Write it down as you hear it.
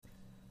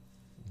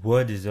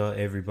What is up,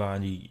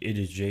 everybody? It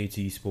is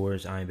JT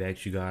Sports. I'm back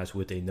to you guys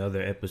with another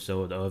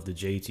episode of the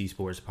JT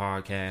Sports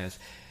Podcast.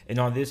 And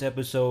on this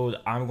episode,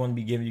 I'm going to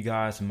be giving you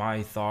guys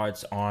my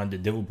thoughts on the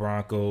Denver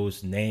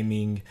Broncos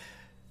naming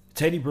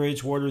Teddy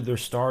Bridgewater, their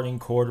starting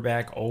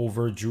quarterback,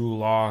 over Drew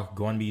Lock.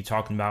 Going to be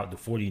talking about the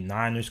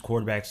 49ers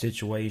quarterback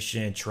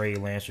situation, Trey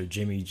Lance or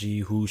Jimmy G.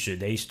 Who should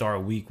they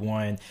start week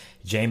one?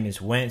 Jameis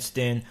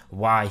Winston,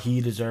 why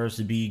he deserves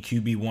to be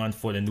QB1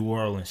 for the New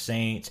Orleans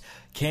Saints.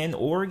 Can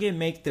Oregon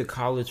make the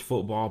college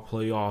football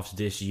playoffs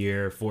this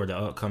year for the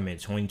upcoming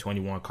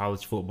 2021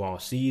 college football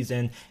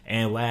season?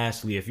 And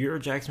lastly, if you're a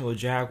Jacksonville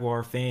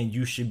Jaguar fan,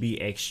 you should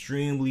be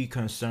extremely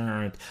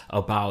concerned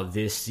about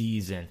this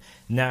season.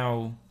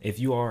 Now, if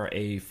you are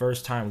a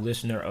first-time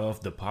listener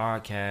of the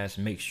podcast,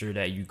 make sure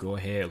that you go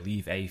ahead and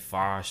leave a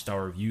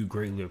 5-star review.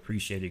 Greatly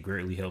appreciated.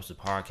 Greatly helps the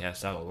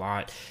podcast out a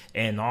lot.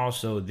 And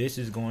also, this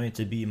is going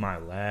to be my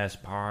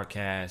last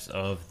podcast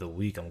of the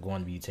week. I'm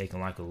going to be taking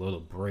like a little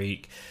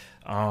break.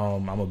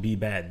 I'm going to be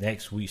back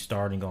next week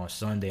starting on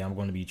Sunday. I'm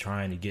going to be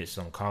trying to get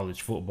some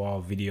college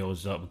football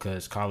videos up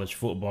because college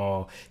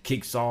football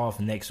kicks off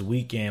next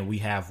weekend. We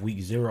have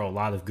week 0, a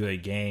lot of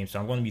good games. So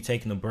I'm going to be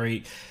taking a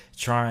break,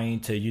 trying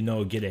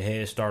to, get a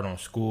head start on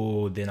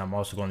school. Then I'm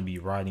also going to be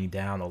writing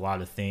down a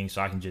lot of things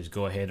so I can just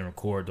go ahead and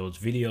record those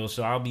videos.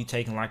 So I'll be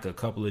taking like a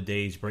couple of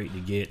days break to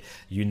get,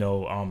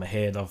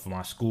 ahead of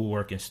my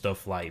schoolwork and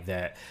stuff like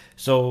that.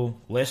 So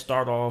let's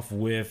start off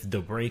with the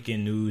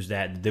breaking news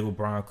that the Denver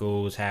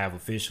Broncos have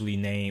officially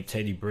named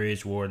Teddy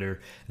Bridgewater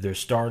their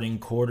starting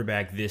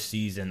quarterback this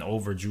season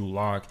over Drew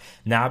Lock.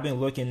 Now, I've been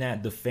looking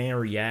at the fan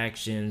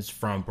reactions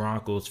from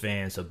Broncos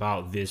fans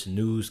about this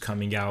news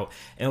coming out,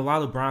 and a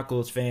lot of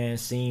Broncos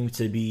fans seem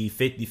to be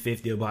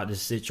 50-50 about the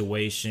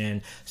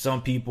situation.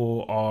 Some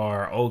people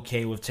are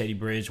okay with Teddy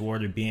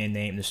Bridgewater being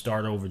named the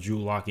starter over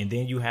Drew Lock, and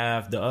then you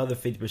have the other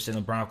 50%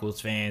 of Broncos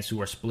fans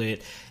who are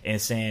split and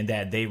saying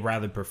that they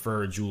rather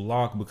prefer Drew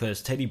Lock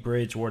because Teddy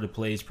Bridgewater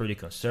plays pretty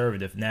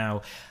conservative.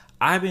 Now,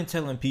 I've been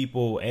telling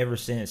people ever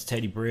since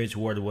Teddy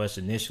Bridgewater was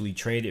initially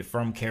traded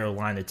from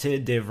Carolina to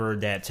Denver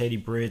that Teddy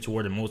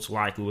Bridgewater most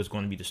likely was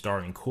going to be the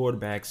starting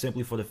quarterback,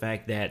 simply for the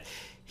fact that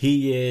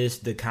he is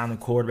the kind of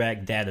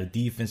quarterback that a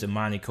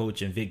defensive-minded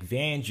coach in Vic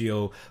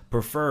Fangio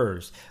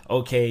prefers.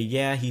 Okay,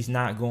 yeah, he's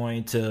not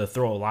going to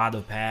throw a lot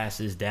of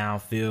passes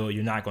downfield.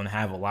 You're not going to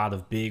have a lot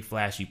of big,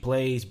 flashy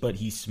plays, but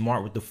he's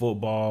smart with the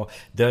football,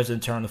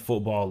 doesn't turn the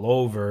football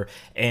over,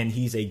 and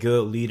he's a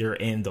good leader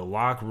in the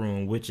locker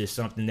room, which is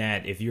something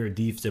that if you're a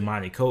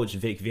defensive-minded coach,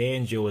 Vic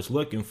Fangio is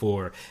looking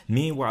for.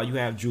 Meanwhile, you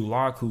have Drew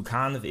Lock, who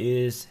kind of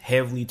is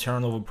heavily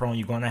turnover-prone.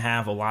 You're going to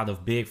have a lot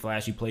of big,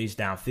 flashy plays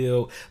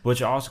downfield, but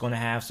you're also going to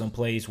have some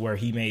plays where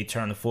he may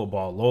turn the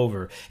football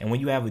over. And when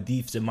you have a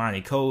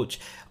defensive-minded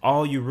coach,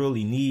 all you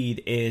really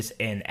need is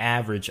an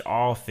average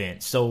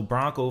offense. So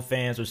Bronco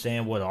fans are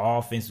saying, well, the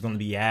offense is going to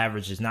be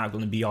average. It's not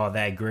going to be all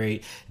that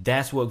great.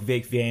 That's what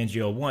Vic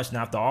Fangio wants.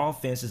 Now, if the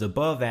offense is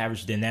above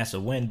average, then that's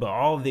a win. But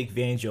all Vic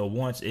Fangio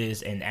wants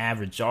is an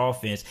average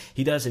offense.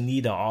 He doesn't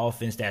need an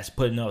offense that's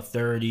putting up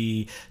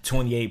 30,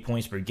 28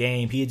 points per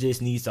game. He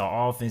just needs an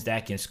offense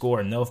that can score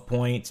enough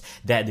points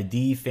that the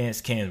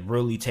defense can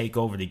really take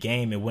over the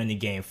game and win the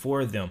game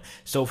for them.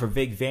 So for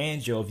Vic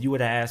Fangio, if you were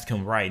to ask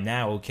him right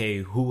now, okay,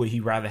 who would he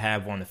rather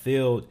have on the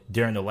field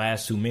during the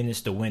last 2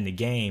 minutes to win the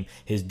game,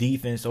 his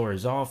defense or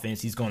his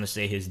offense, he's going to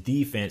say his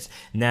defense.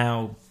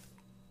 Now,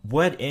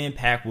 what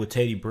impact will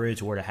Teddy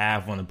Bridgewater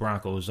have on the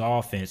Broncos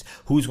offense?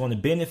 Who's going to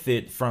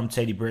benefit from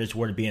Teddy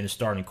Bridgewater being the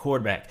starting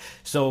quarterback?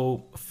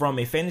 So from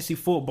a fantasy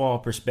football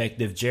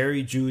perspective,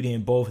 Jerry Jeudy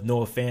and both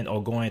Noah Fant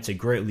are going to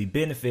greatly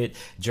benefit.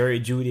 Jerry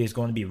Jeudy is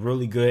going to be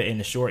really good in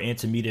the short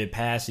intermediate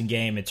passing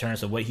game in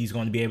terms of what he's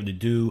going to be able to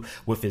do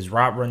with his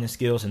route running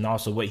skills and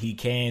also what he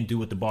can do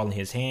with the ball in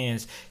his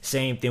hands.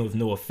 Same thing with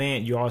Noah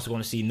Fant. You're also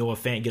going to see Noah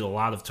Fant get a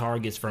lot of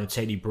targets from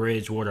Teddy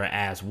Bridgewater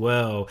as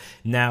well.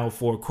 Now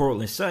for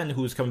Courtland Sutton,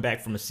 who's coming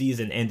back from a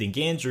season-ending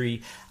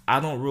injury,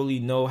 I don't really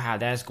know how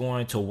that's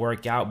going to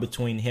work out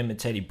between him and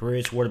Teddy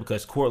Bridgewater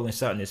because Courtland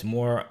Sutton is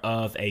more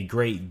of a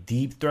great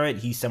deep threat.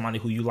 He's somebody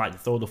who you like to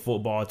throw the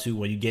football to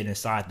when you get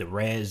inside the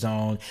red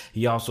zone.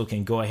 He also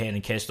can go ahead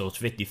and catch those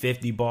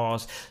 50-50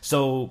 balls.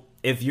 So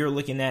if you're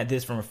looking at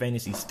this from a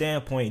fantasy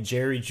standpoint,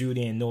 Jerry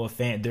Jeudy and Noah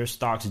Fant, their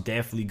stocks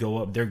definitely go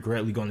up. They're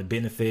greatly going to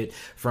benefit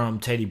from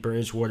Teddy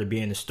Bridgewater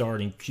being the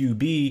starting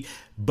QB.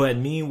 But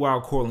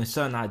meanwhile, Courtland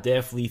Sutton, I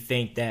definitely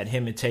think that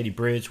him and Teddy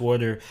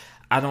Bridgewater,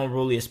 I don't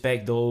really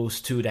expect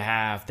those two to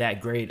have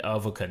that great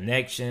of a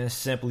connection,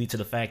 simply to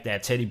the fact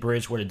that Teddy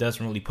Bridgewater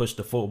doesn't really push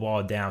the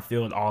football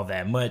downfield all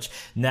that much.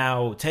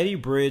 Now, Teddy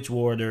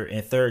Bridgewater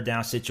in third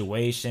down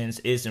situations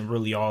isn't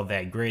really all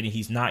that great, and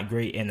he's not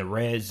great in the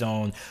red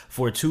zone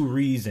for two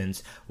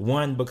reasons.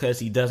 One, because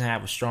he doesn't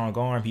have a strong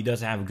arm. He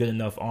doesn't have a good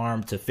enough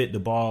arm to fit the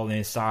ball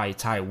inside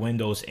tight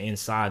windows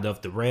inside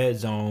of the red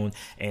zone.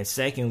 And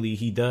secondly,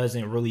 he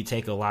doesn't really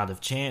take a lot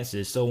of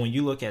chances. So when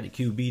you look at a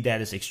QB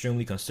that is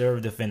extremely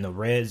conservative in the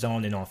red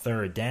zone and on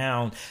third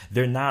down,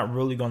 they're not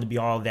really going to be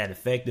all that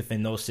effective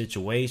in those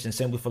situations,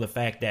 simply for the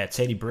fact that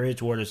Teddy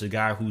Bridgewater is a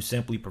guy who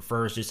simply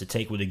prefers just to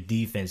take what the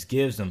defense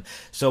gives him.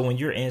 So when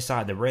you're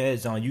inside the red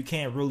zone, you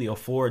can't really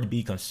afford to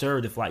be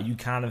conservative. Like, you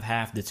kind of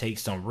have to take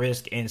some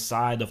risk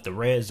inside of the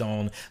red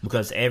zone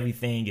because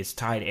everything is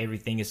tight,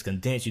 everything is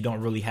condensed. You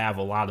don't really have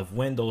a lot of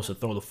windows to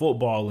throw the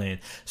football in.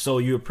 So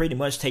you're pretty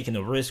much taking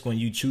a risk when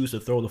you choose to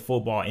throw the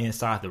football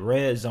inside the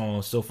red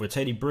zone. So for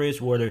Teddy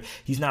Bridgewater,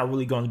 he's not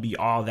really going to be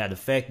all that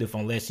effective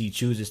unless he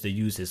chooses to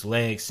use his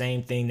legs.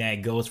 Same thing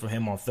that goes for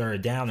him on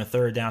third down. In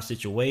third down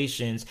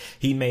situations,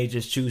 he may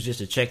just choose just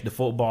to check the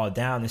football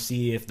down and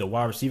see if the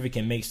wide receiver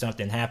can make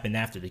something happen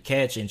after the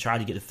catch and try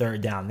to get the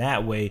third down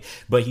that way.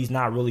 But he's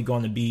not really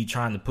going to be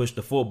trying to push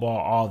the football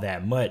all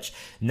that much.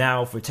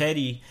 Now for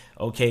Teddy,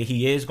 okay,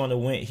 he is going to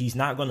win. He's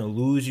not going to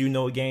lose you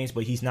no games,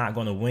 but he's not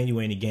going to win you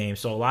any games.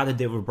 So a lot of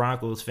Denver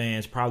Broncos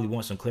fans probably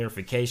want some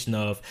clarification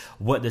of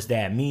what does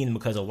that mean,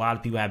 because a lot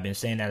of people have been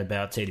saying that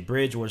about Teddy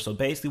Bridgewater. So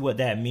basically what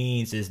that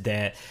means is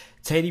that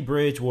Teddy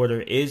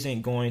Bridgewater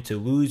isn't going to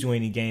lose you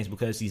any games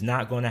because he's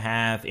not going to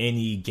have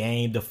any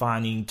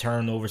game-defining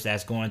turnovers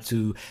that's going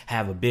to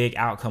have a big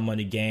outcome of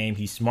the game.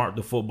 He's smart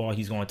with the football.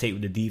 He's going to take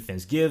what the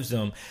defense gives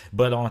him.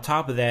 But on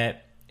top of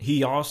that,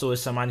 he also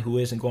is somebody who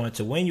isn't going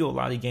to win you a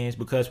lot of games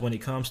because when it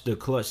comes to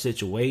clutch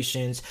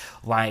situations,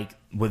 like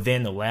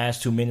within the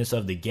last 2 minutes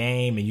of the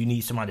game and you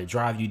need somebody to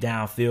drive you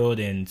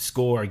downfield and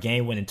score a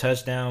game-winning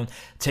touchdown,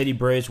 Teddy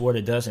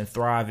Bridgewater doesn't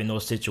thrive in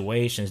those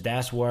situations.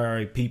 That's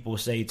where people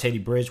say Teddy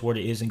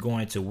Bridgewater isn't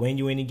going to win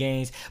you any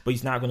games, but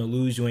he's not going to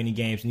lose you any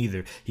games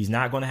neither. He's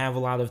not going to have a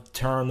lot of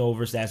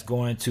turnovers that's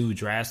going to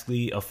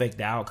drastically affect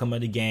the outcome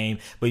of the game,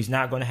 but he's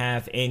not going to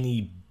have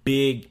any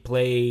big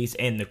plays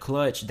in the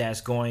clutch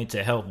that's going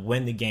to help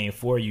win the game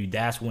for you.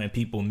 That's when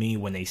people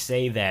mean when they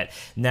say that.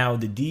 Now,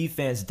 the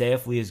defense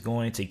definitely is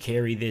going to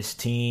carry this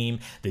team.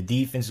 The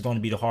defense is going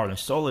to be the heart and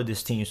soul of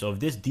this team. So if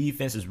this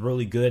defense is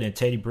really good and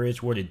Teddy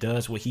Bridgewater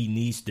does what he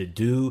needs to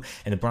do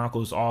and the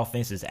Broncos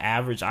offense is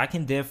average, I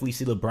can definitely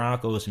see the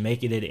Broncos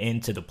making it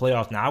into the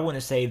playoffs. Now, I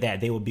wouldn't say that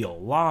they would be a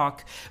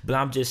lock, but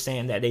I'm just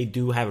saying that they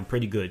do have a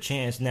pretty good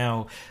chance.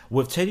 Now,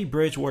 with Teddy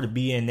Bridgewater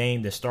being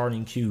named the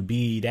starting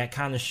QB, that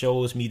kind of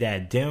shows me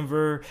that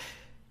Denver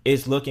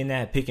is looking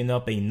at picking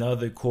up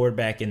another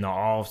quarterback in the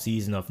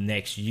offseason of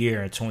next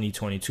year in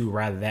 2022,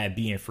 rather that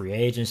be in free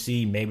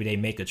agency. Maybe they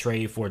make a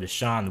trade for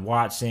Deshaun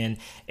Watson,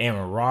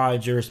 Aaron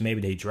Rodgers.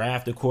 Maybe they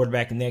draft a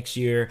quarterback next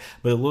year.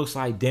 But it looks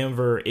like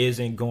Denver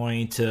isn't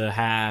going to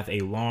have a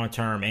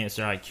long-term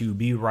answer at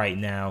QB right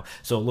now.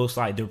 So it looks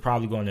like they're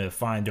probably going to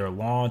find their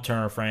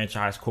long-term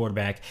franchise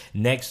quarterback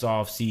next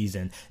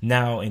offseason.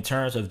 Now, in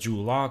terms of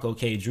Drew Lock,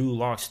 okay, Drew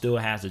Lock still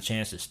has a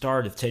chance to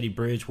start if Teddy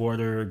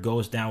Bridgewater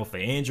goes down with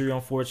an injury,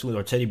 unfortunately,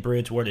 or Teddy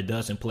Bridgewater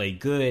doesn't play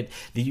good,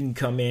 then you can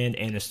come in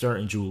and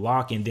start Drew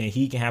Lock, and then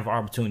he can have an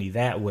opportunity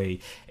that way.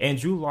 And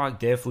Drew Lock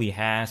definitely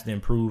has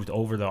improved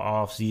over the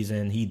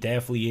offseason. He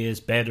definitely is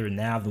better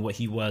now than what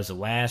he was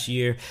last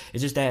year.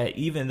 It's just that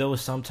even though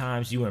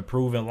sometimes you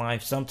improve in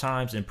life,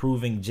 sometimes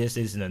improving just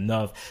isn't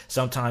enough.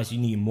 Sometimes you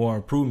need more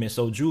improvement.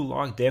 So Drew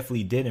Lock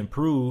definitely did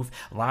improve.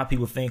 A lot of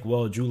people think,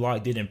 well, Drew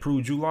Lock did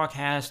improve. Drew Lock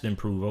has to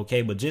improve,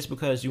 okay? But just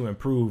because you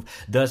improve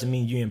doesn't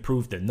mean you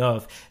improved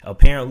enough.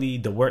 Apparently,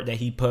 the work that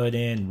he put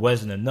in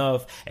wasn't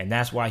enough, and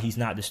that's why he's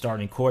not the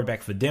starting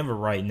quarterback for Denver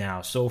right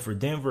now. So for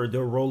Denver,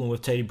 they're rolling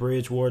with Teddy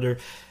Bridgewater.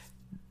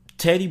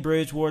 Teddy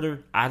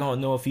Bridgewater, I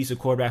don't know if he's a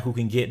quarterback who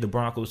can get the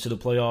Broncos to the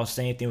playoffs.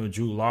 Same thing with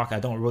Drew Lock. I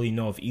don't really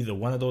know if either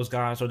one of those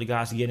guys are the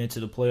guys to get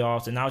into the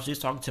playoffs. And I was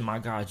just talking to my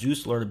guy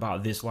Juice Alert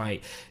about this.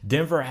 Like,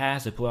 Denver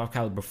has a playoff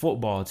caliber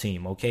football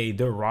team, okay?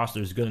 Their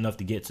roster is good enough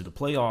to get to the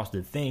playoffs.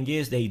 The thing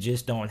is, they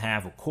just don't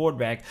have a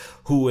quarterback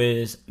who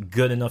is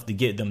good enough to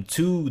get them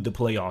to the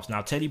playoffs.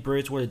 Now, Teddy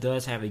Bridgewater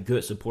does have a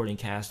good supporting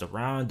cast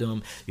around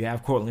him. You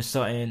have Cortland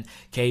Sutton,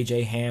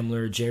 KJ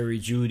Hamler, Jerry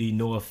Jeudy,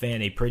 Noah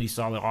Fant, a pretty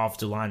solid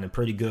offensive line, a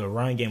pretty good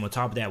run game on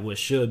top of that, what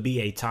should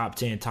be a top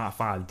 10, top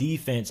 5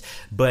 defense.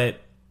 But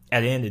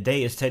at the end of the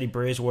day, is Teddy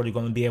Bridgewater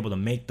going to be able to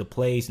make the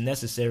plays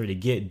necessary to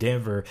get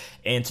Denver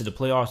into the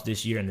playoffs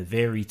this year in a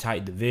very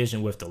tight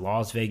division with the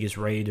Las Vegas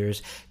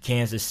Raiders,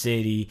 Kansas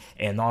City,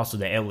 and also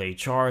the LA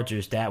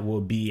Chargers? That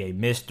will be a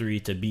mystery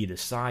to be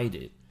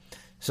decided.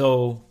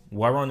 So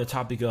while we're on the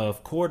topic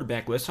of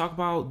quarterback, let's talk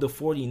about the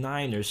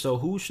 49ers. So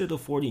who should the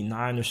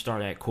 49ers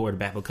start at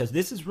quarterback? Because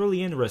this is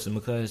really interesting,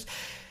 because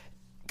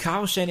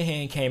Kyle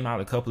Shanahan came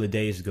out a couple of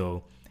days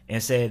ago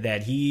and said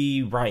that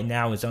he right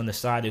now is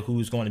undecided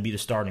who's going to be the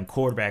starting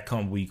quarterback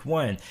come week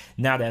 1.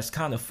 Now, that's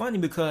kind of funny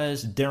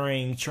because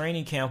during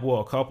training camp,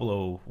 a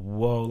couple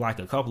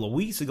of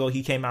weeks ago,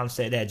 he came out and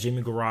said that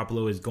Jimmy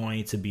Garoppolo is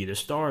going to be the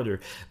starter.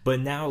 But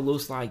now it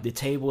looks like the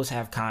tables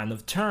have kind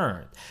of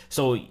turned.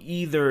 So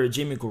either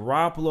Jimmy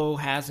Garoppolo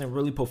hasn't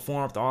really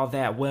performed all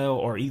that well,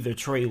 or either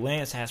Trey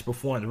Lance has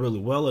performed really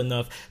well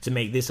enough to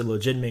make this a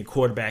legitimate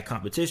quarterback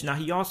competition. Now,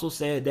 he also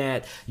said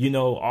that,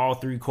 all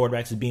 3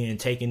 quarterbacks are being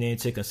taken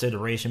into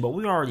consideration, but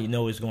we already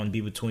know it's going to be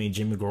between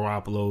Jimmy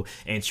Garoppolo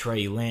and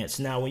Trey Lance.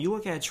 Now, when you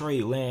look at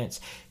Trey Lance,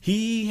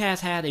 he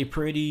has had a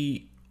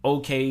pretty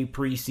okay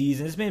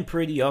preseason. It's been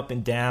pretty up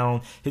and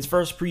down. His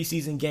first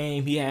preseason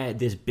game, he had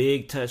this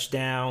big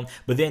touchdown,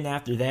 but then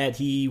after that,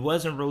 he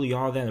wasn't really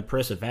all that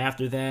impressive.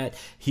 After that,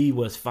 he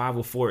was 5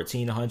 of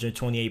 14,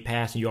 128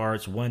 passing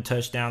yards, 1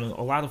 touchdown.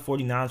 A lot of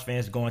 49ers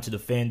fans are going to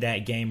defend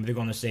that game. They're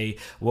going to say,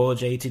 well,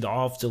 JT, the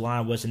offensive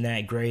line wasn't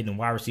that great and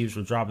wide receivers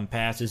were dropping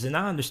passes, and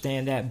I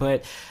understand that,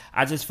 but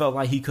I just felt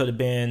like he could have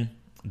been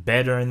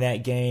better in that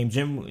game.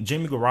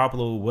 Jimmy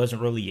Garoppolo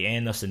wasn't really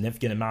in a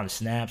significant amount of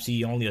snaps.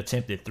 He only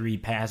attempted 3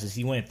 passes.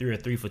 He went 3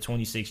 of 3 for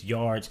 26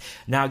 yards.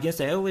 Now, against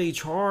the LA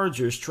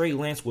Chargers, Trey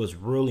Lance was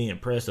really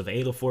impressive.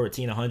 8 of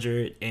 14,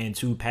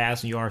 102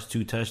 passing yards,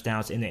 2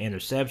 touchdowns in the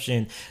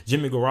interception.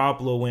 Jimmy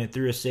Garoppolo went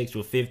 3 of 6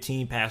 with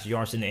 15 passing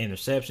yards in the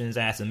interceptions.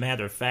 As a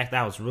matter of fact,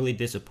 I was really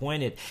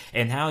disappointed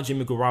in how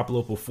Jimmy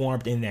Garoppolo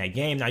performed in that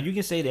game. Now, you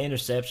can say the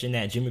interception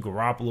that Jimmy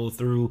Garoppolo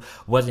threw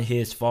wasn't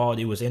his fault.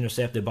 It was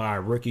intercepted by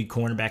a rookie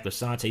cornerback,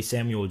 Asante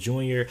Samuel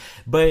Jr.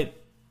 But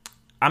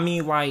I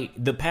mean, like,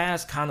 the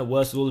pass kind of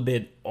was a little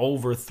bit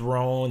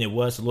overthrown. It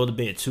was a little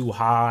bit too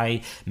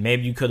high.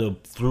 Maybe you could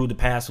have threw the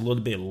pass a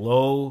little bit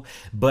low.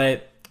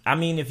 But I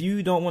mean, if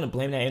you don't want to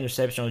blame that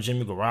interception on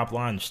Jimmy Garoppolo,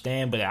 I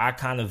understand, but I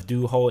kind of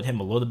do hold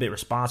him a little bit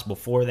responsible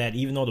for that.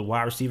 Even though the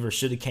wide receiver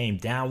should have came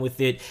down with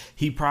it,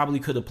 he probably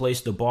could have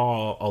placed the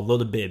ball a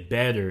little bit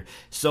better.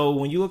 So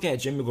when you look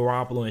at Jimmy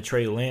Garoppolo and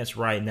Trey Lance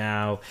right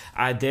now,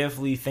 I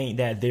definitely think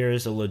that there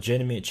is a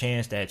legitimate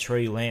chance that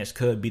Trey Lance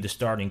could be the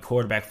starting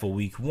quarterback for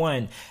Week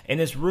 1.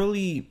 And it's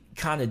really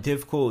kind of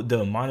difficult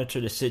to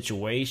monitor the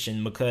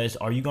situation, because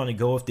are you going to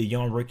go with the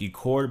young rookie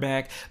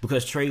quarterback?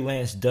 Because Trey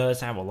Lance does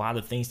have a lot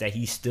of things that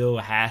he still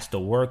has to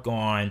work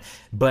on,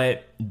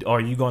 but are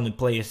you going to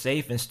play it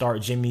safe and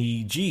start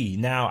Jimmy G?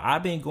 Now,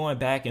 I've been going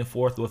back and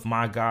forth with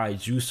my guy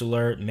Juice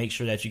Alert. Make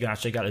sure that you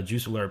guys check out the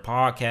Juice Alert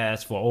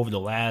podcast for over the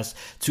last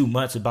 2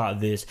 months about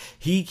this.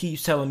 He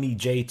keeps telling me,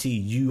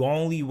 JT, you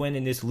only win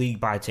in this league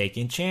by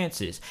taking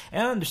chances.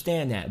 And I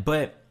understand that,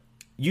 but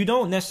you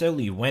don't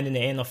necessarily win in the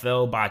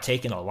NFL by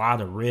taking a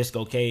lot of risk,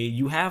 okay?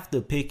 You have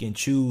to pick and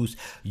choose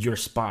your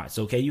spots,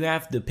 okay? You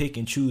have to pick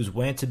and choose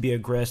when to be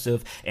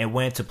aggressive and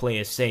when to play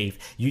it safe.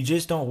 You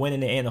just don't win in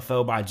the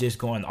NFL by just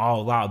going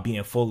all out,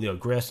 being fully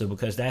aggressive,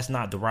 because that's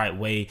not the right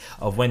way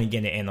of winning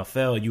in the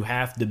NFL. You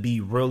have to be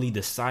really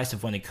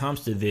decisive when it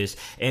comes to this,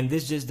 and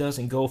this just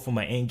doesn't go from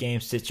an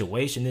in-game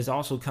situation. This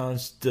also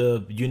comes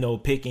to,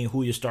 picking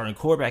who your starting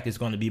quarterback is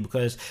going to be,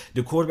 because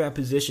the quarterback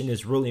position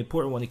is really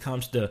important when it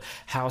comes to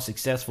how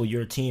successful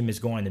your team is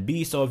going to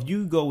be. So if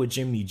you go with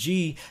Jimmy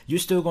G, you're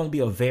still going to be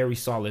a very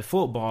solid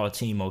football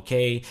team,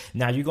 okay?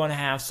 Now, you're going to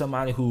have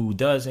somebody who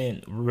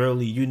doesn't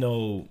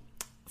really,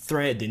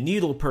 thread the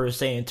needle per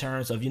se in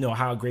terms of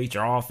how great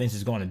your offense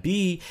is going to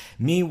be.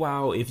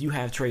 Meanwhile, if you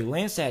have Trey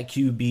Lance at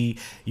QB,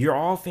 your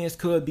offense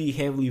could be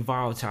heavily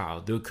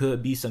volatile. There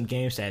could be some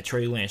games that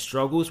Trey Lance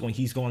struggles when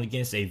he's going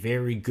against a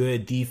very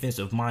good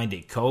defensive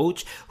minded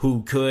coach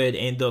who could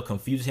end up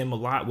confusing him a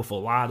lot with a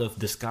lot of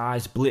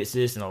disguised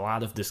blitzes and a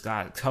lot of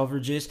disguised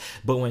coverages.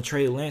 But when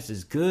Trey Lance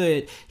is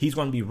good, he's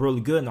going to be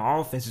really good, and the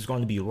offense is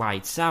going to be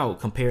lights out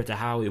compared to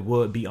how it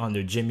would be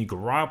under Jimmy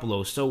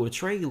Garoppolo. So with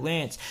Trey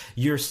Lance,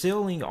 your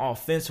ceiling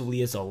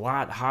offensively is a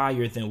lot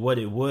higher than what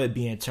it would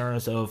be in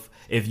terms of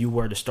if you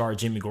were to start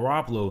Jimmy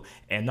Garoppolo.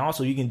 And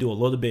also, you can do a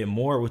little bit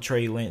more with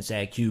Trey Lance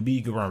at QB.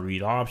 You can run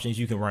read options,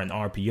 you can run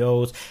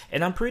RPOs,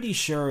 and I'm pretty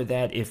sure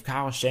that if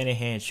Kyle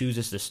Shanahan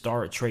chooses to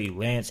start Trey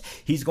Lance,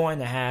 he's going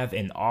to have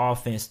an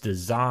offense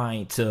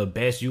designed to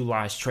best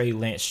utilize Trey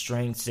Lance's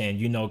strengths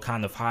and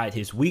kind of hide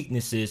his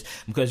weaknesses,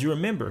 because you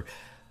remember,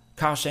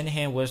 Kyle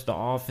Shanahan was the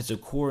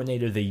offensive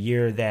coordinator the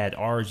year that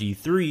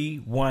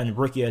RG3 won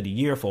Rookie of the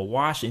Year for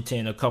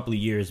Washington a couple of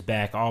years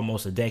back,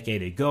 almost a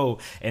decade ago,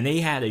 and they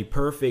had a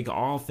perfect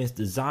offense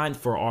designed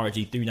for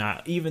RG3.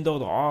 Now, even though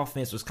the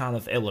offense was kind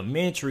of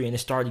elementary and it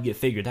started to get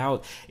figured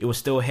out, it was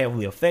still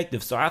heavily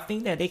effective. So I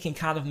think that they can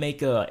kind of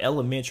make a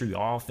elementary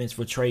offense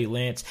for Trey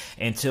Lance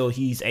until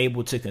he's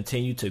able to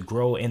continue to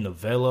grow and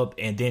develop,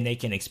 and then they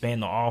can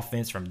expand the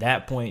offense from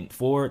that point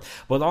forward.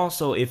 But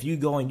also, if you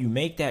go and you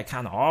make that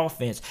kind of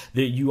offense,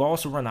 that you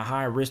also run a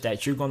high risk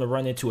that you're going to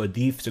run into a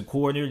defensive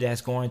coordinator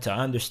that's going to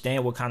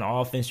understand what kind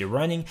of offense you're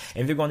running,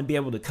 and they're going to be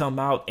able to come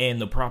out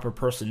and the proper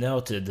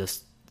personnel to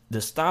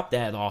stop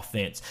that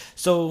offense.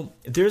 So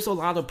there's a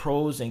lot of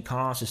pros and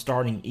cons to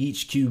starting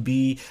each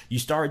QB. You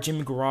start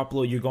Jimmy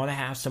Garoppolo, you're going to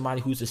have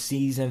somebody who's a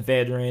seasoned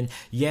veteran.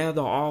 Yeah,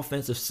 the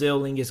offensive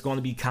ceiling is going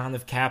to be kind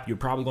of capped. You're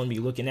probably going to be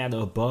looking at an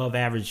above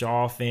average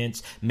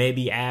offense,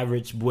 maybe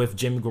average with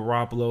Jimmy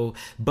Garoppolo,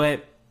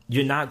 but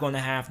you're not going to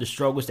have the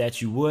struggles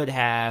that you would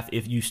have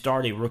if you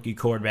start a rookie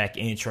quarterback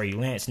in Trey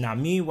Lance. Now,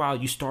 meanwhile,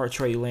 you start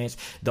Trey Lance,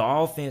 the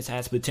offense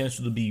has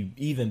potential to be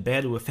even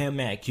better with him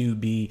at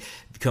QB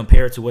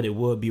compared to what it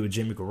would be with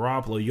Jimmy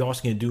Garoppolo. You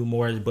also can do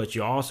more, but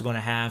you're also going to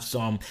have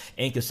some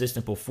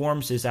inconsistent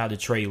performances out of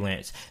Trey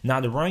Lance. Now,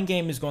 the run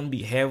game is going to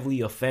be heavily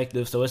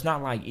effective, so it's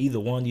not like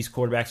either one of these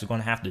quarterbacks are going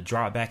to have to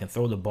drop back and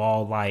throw the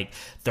ball like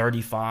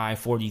 35,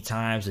 40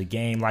 times a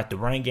game. Like, the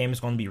run game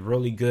is going to be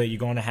really good. You're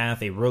going to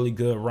have a really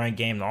good run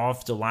game. The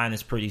offensive line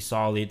is pretty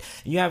solid.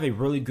 And you have a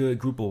really good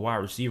group of wide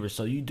receivers.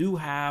 So you do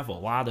have a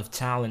lot of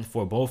talent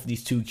for both of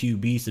these two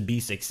QBs to be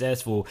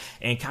successful.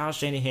 And Kyle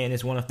Shanahan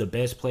is one of the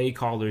best play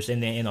callers in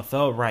the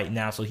NFL right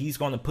now. So he's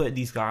going to put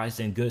these guys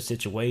in good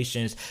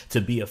situations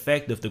to be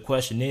effective. The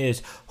question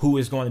is, who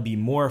is going to be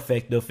more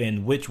effective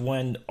and which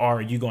one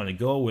are you going to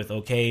go with?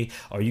 Okay,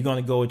 are you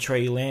going to go with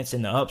Trey Lance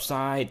in the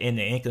upside and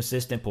the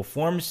inconsistent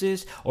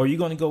performances, or are you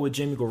going to go with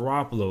Jimmy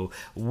Garoppolo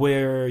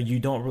where you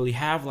don't really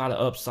have a lot of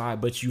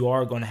upside but you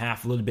are going to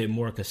have a little bit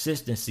more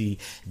consistency?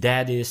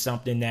 That is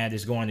something that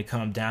is going to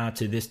come down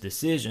to this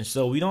decision.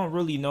 So we don't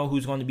really know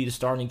who's going to be the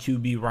starting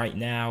QB right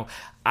now.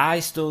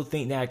 I still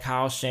think that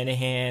Kyle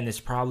Shanahan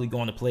is probably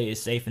going to play it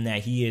safe and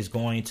that he is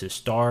going to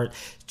start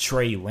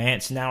Trey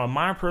Lance. Now, in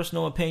my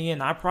personal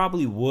opinion, I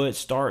probably would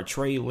start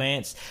Trey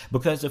Lance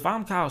because if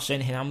I'm Kyle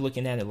Shanahan, I'm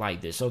looking at it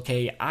like this.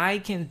 Okay, I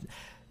can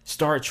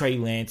start Trey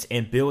Lance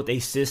and build a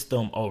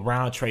system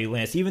around Trey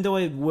Lance, even though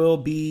it will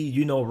be,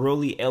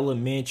 really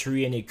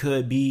elementary and it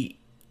could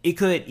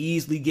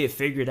easily get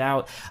figured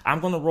out. I'm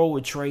going to roll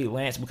with Trey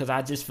Lance because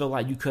I just feel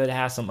like you could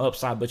have some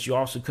upside, but you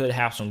also could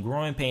have some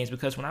growing pains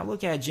because when I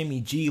look at Jimmy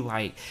G,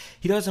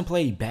 he doesn't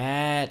play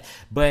bad,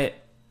 but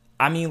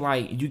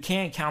you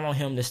can't count on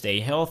him to stay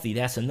healthy.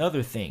 That's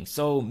another thing.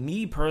 So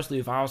me personally,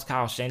 if I was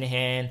Kyle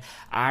Shanahan,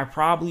 I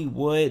probably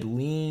would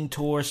lean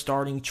towards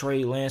starting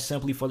Trey Lance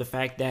simply for the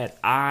fact that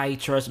I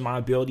trust my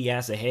ability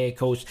as a head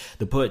coach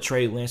to put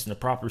Trey Lance in the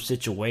proper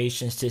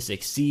situations to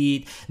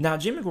succeed. Now,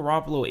 Jimmy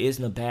Garoppolo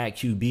isn't a bad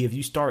QB. If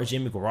you start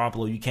Jimmy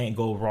Garoppolo, you can't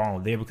go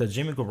wrong there because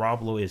Jimmy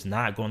Garoppolo is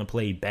not going to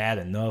play bad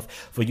enough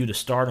for you to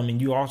start him,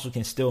 and you also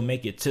can still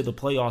make it to the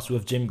playoffs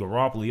with Jimmy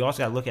Garoppolo. You also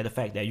got to look at the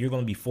fact that you're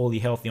going to be fully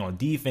healthy on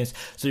defense.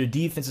 So your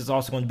defense is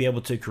also going to be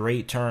able to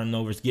create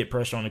turnovers, get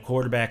pressure on the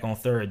quarterback on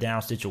third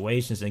down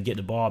situations, and get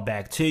the ball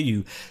back to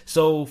you.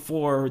 So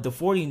for the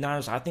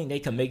 49ers, I think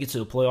they can make it to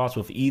the playoffs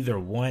with either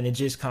one. It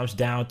just comes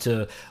down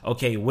to,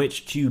 okay,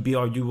 which QB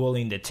are you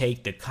willing to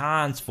take the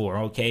cons for?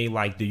 Okay,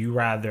 do you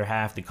rather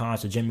have the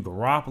cons of Jimmy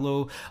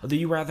Garoppolo or do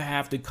you rather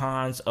have the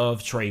cons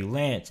of Trey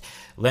Lance?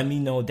 Let me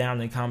know down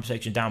in the comment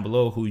section down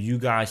below who you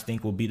guys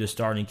think will be the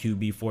starting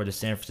QB for the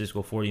San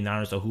Francisco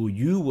 49ers or who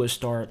you would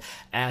start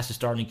as the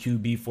starting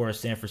QB for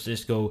San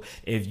Francisco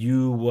if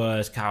you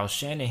was Kyle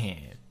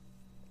Shanahan.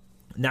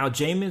 Now,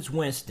 Jameis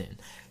Winston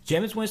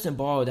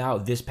balled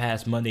out this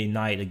past Monday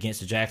night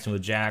against the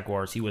Jacksonville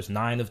Jaguars. He was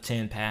 9 of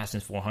 10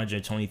 passing for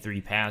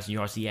 123 passing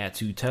yards. He had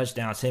 2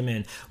 touchdowns. Him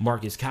and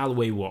Marcus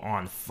Callaway were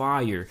on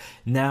fire.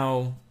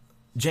 Now,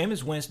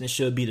 Jameis Winston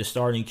should be the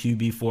starting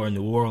QB for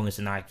New Orleans,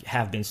 and I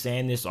have been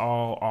saying this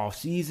all off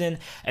season,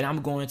 and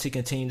I'm going to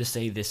continue to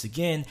say this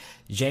again.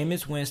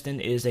 Jameis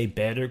Winston is a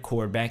better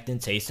quarterback than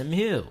Taysom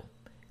Hill.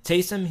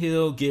 Taysom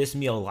Hill gives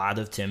me a lot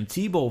of Tim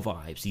Tebow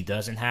vibes. He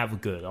doesn't have a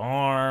good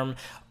arm.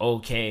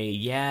 Okay,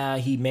 yeah,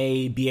 he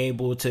may be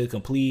able to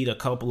complete a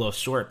couple of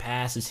short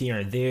passes here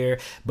and there,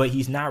 but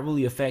he's not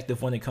really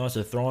effective when it comes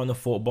to throwing the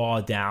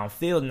football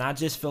downfield. And I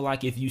just feel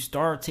like if you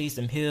start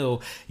Taysom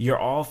Hill, your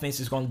offense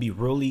is going to be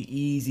really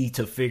easy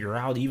to figure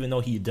out. Even though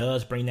he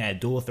does bring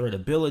that dual threat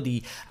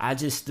ability, I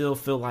just still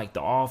feel like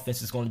the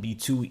offense is going to be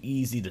too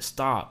easy to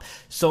stop.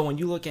 So when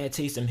you look at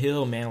Taysom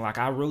Hill, man,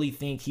 I really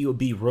think he would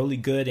be really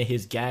good in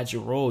his gadget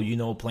role,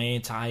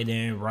 playing tight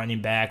end,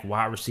 running back,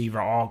 wide receiver,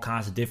 all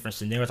kinds of different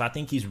scenarios. I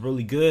think he's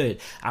really good.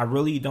 I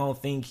really don't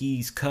think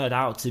he's cut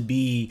out to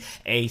be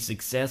a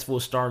successful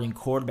starting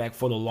quarterback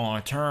for the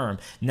long term.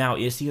 Now,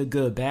 is he a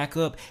good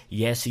backup?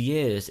 Yes, he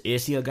is.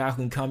 Is he a guy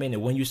who can come in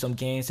and win you some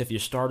games if your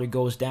starter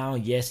goes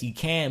down? Yes, he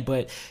can,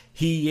 but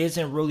he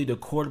isn't really the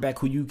quarterback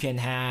who you can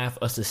have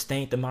a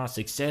sustained amount of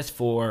success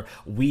for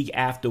week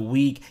after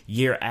week,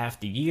 year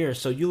after year.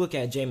 So you look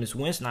at Jameis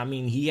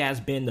Winston, he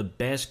has been the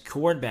best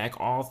quarterback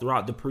all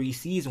throughout the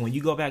preseason. When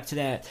you go back to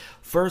that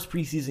first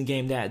preseason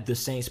game that the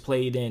Saints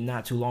played in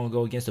not too long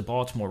ago against the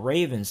Baltimore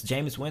Ravens,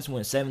 Jameis Winston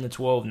went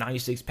 7-12,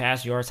 96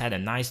 pass yards, had a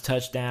nice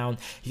touchdown.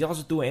 He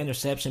also threw an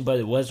interception, but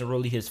it wasn't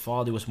really his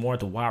fault. It was more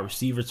the wide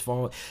receiver's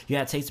fault. You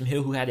had Taysom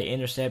Hill, who had an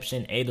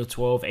interception,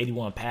 8-12,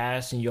 81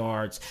 passing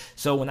yards.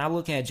 So when I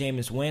look at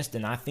Jameis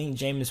Winston, I think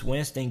Jameis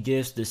Winston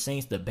gives the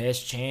Saints the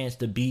best chance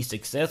to be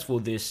successful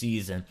this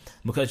season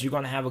because you're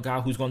going to have a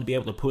guy who's going to be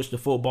able to push the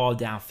football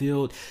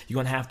downfield. You're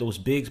going to have those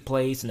big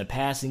plays in the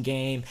passing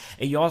game,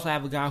 and you also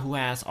have a guy who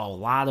has a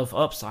lot of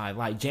upside.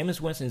 Like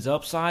Jameis Winston's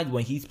upside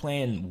when he's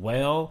playing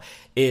well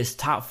is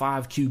top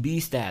 5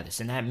 QB status,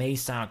 and that may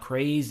sound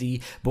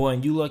crazy, but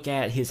when you look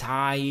at his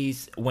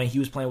highs when he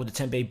was playing with the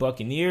Tampa Bay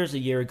Buccaneers a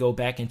year ago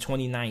back in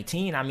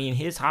 2019,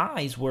 his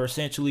highs were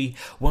essentially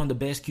one of the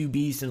best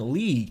QBs in the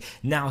league.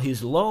 Now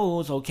his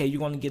lows, okay, you're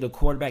going to get a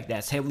quarterback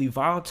that's heavily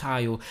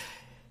volatile.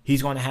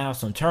 He's going to have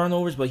some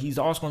turnovers, but he's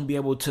also going to be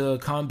able to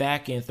come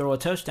back and throw a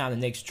touchdown the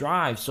next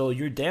drive. So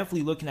you're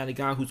definitely looking at a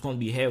guy who's going to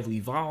be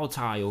heavily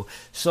volatile.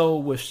 So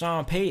with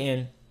Sean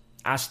Payton,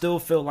 I still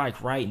feel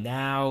like right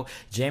now,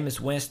 Jameis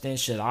Winston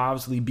should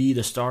obviously be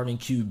the starting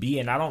QB,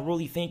 and I don't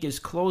really think it's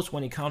close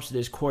when it comes to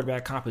this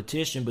quarterback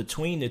competition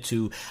between the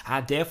two.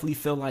 I definitely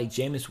feel like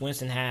Jameis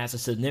Winston has a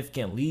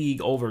significant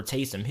lead over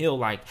Taysom Hill.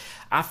 Like,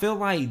 I feel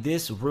like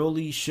this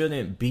really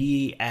shouldn't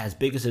be as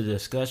big as a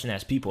discussion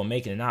as people are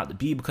making it out to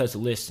be, because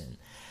listen,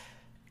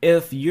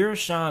 if you're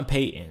Sean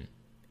Payton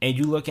and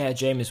you look at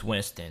Jameis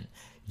Winston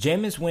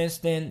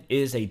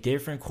is a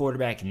different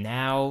quarterback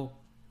now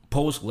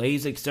post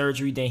LASIK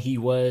surgery than he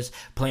was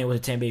playing with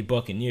the Tampa Bay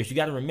Buccaneers. You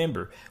got to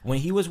remember, when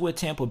he was with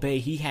Tampa Bay,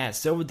 he had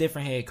several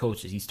different head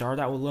coaches. He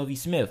started out with Lovie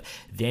Smith.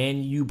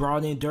 Then you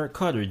brought in Dirk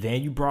Koetter.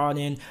 Then you brought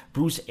in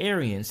Bruce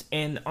Arians.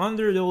 And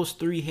under those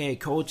three head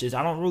coaches,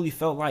 I don't really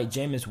feel like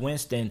Jameis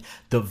Winston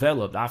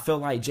developed. I feel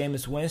like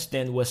Jameis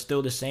Winston was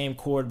still the same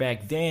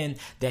quarterback then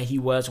that he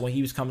was when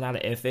he was coming out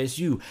of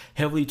FSU.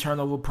 Heavily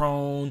turnover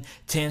prone,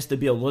 tends to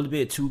be a little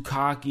bit too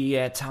cocky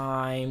at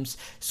times.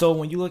 So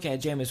when you look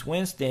at Jameis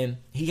Winston,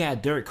 he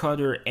had Dirk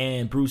Koetter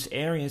and Bruce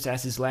Arians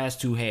as his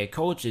last two head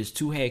coaches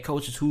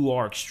who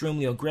are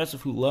extremely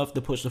aggressive, who love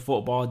to push the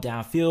football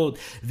downfield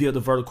via the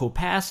vertical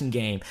passing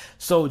game.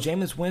 So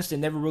Jameis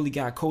Winston never really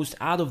got coached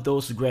out of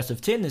those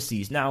aggressive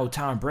tendencies. Now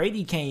Tom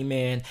Brady came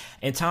in,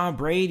 and Tom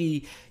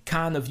Brady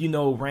kind of,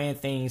 ran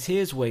things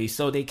his way.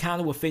 So they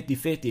kind of were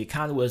 50-50. It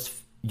kind of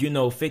was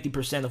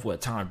 50% of what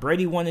Tom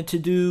Brady wanted to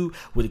do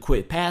with a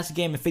quick pass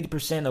game, and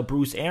 50% of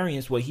Bruce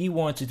Arians, what he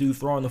wanted to do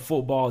throwing the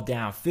football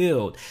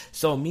downfield.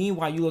 So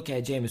meanwhile, you look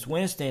at Jameis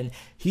Winston,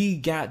 he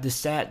got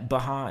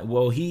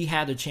he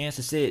had a chance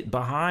to sit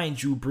behind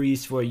Drew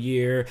Brees for a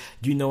year,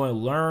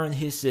 and learn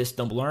his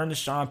system, learn the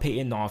Sean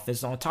Payton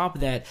offense. On top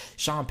of that,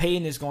 Sean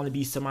Payton is going to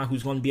be somebody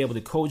who's going to be able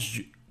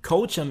to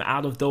coach him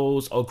out of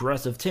those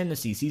aggressive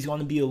tendencies. He's going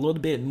to be a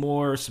little bit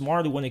more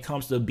smarter when it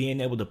comes to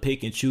being able to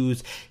pick and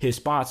choose his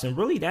spots. And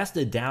really, that's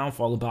the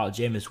downfall about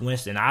Jameis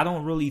Winston. I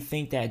don't really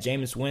think that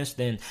Jameis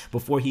Winston,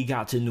 before he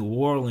got to New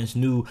Orleans,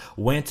 knew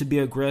when to be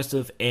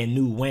aggressive and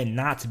knew when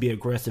not to be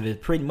aggressive.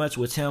 It pretty much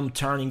was him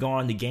turning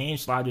on the game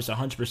sliders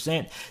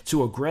 100%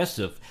 to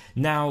aggressive.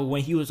 Now,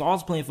 when he was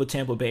also playing for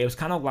Tampa Bay, it was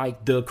kind of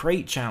like the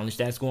crate challenge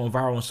that's going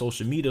viral on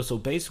social media. So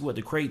basically what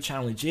the crate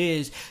challenge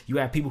is, you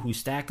have people who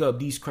stack up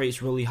these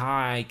crates really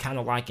high, kind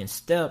of like in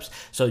steps.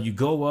 So you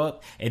go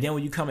up, and then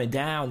when you're coming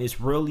down,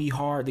 it's really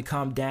hard to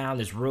come down.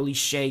 It's really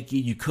shaky.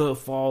 You could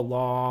fall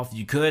off.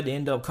 You could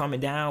end up coming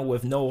down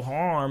with no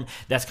harm.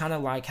 That's kind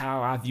of like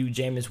how I view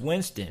Jameis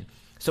Winston.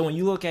 So when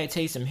you look at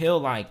Taysom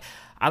Hill, I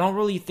don't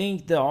really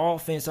think the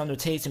offense under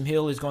Taysom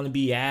Hill is going to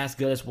be as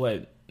good as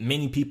what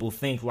many people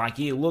think.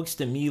 It looks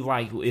to me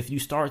like if you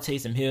start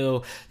Taysom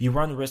Hill, you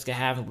run the risk of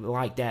having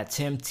like that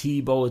Tim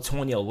Tebow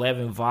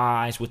 2011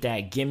 vibes with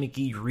that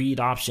gimmicky read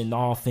option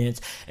offense.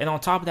 And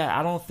on top of that,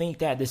 I don't think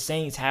that the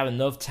Saints have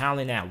enough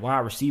talent at wide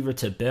receiver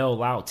to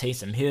bail out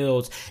Taysom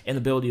Hill's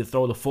inability to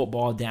throw the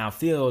football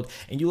downfield.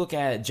 And you look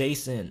at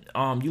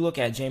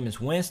Jameis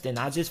Winston,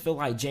 I just feel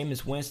like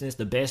Jameis Winston is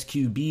the best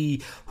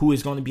QB who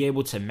is going to be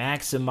able to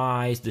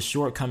maximize the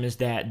shortcomings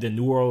that the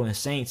New Orleans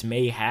Saints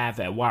may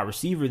have at wide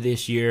receiver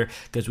this year,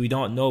 because we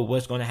don't know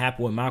what's going to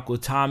happen with Michael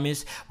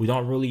Thomas. We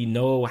don't really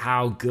know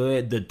how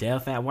good the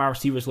depth at wide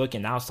receiver is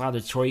looking outside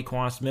of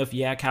Tre'Quan Smith.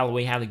 Yeah,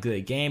 Callaway had a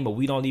good game, but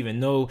we don't even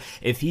know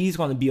if he's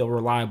going to be a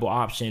reliable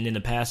option in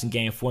the passing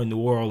game for New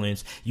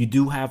Orleans. You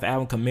do have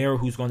Alvin Kamara,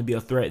 who's going to be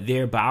a threat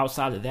there, but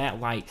outside of that,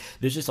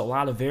 there's just a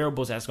lot of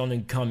variables that's going to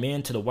come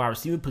into the wide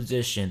receiver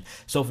position.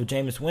 So for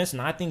Jameis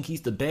Winston, I think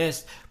he's the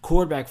best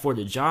quarterback for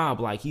the job.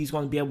 He's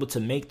going to be able to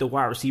make the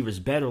wide receivers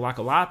better. A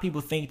lot of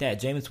people think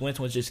that Jameis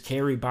Winston was just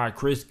carried by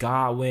Chris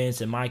Godwin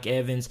and Mike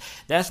Evans.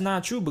 That's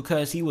not true,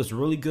 because he was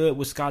really good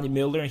with Scotty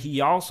Miller, and he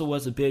also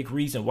was a big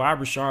reason why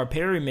Rashard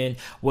Perriman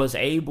was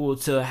able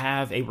to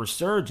have a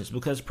resurgence,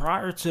 because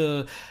prior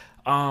to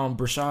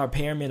Rashard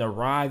Perriman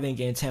arriving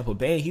in Tampa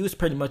Bay, he was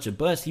pretty much a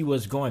bust. He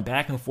was going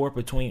back and forth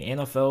between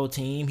NFL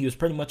team. He was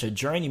pretty much a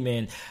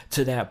journeyman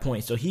to that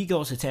point. So he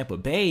goes to Tampa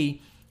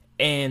Bay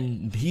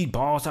and he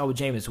balls out with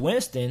Jameis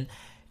Winston,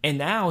 and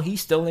now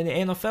he's still in the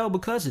NFL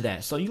because of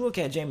that. So you look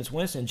at Jameis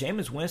Winston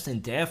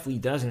definitely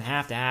doesn't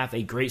have to have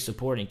a great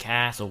supporting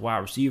cast of wide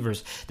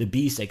receivers to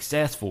be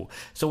successful.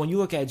 So when you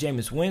look at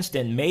Jameis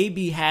Winston,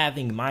 maybe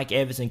having Mike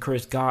Evans and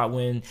Chris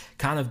Godwin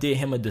kind of did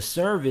him a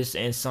disservice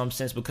in some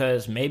sense,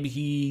 because maybe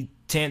he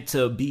tend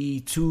to be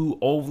too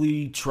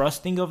overly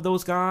trusting of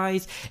those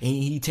guys, and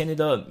he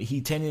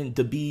tended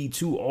to be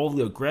too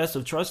overly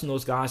aggressive trusting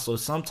those guys, so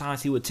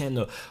sometimes he would tend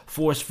to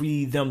force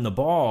feed them the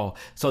ball.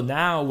 So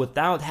now,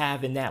 without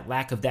having that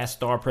lack of that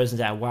star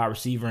presence at wide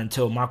receiver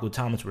until Michael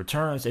Thomas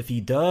returns, if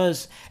he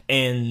does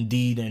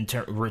indeed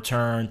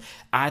return,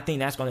 I think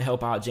that's going to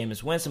help out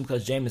Jameis Winston,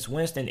 because Jameis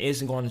Winston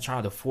isn't going to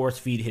try to force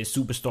feed his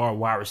superstar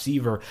wide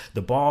receiver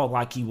the ball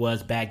like he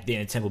was back then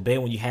in Tampa Bay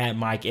when you had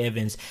Mike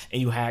Evans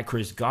and you had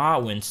Chris Godwin.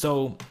 Godwin.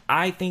 So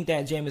I think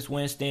that Jameis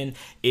Winston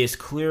is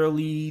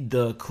clearly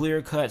the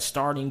clear-cut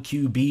starting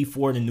QB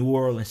for the New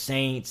Orleans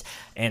Saints,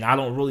 and I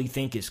don't really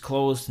think it's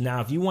close.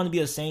 Now, if you want to be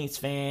a Saints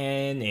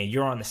fan and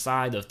you're on the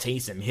side of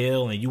Taysom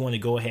Hill and you want to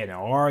go ahead and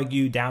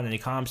argue down in the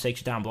comment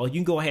section down below, you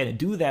can go ahead and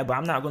do that, but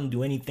I'm not going to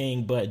do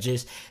anything but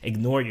just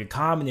ignore your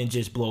comment and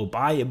just blow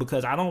by it,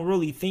 because I don't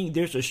really think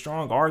there's a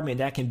strong argument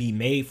that can be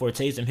made for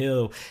Taysom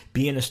Hill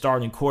being a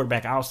starting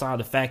quarterback outside of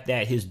the fact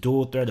that his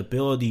dual threat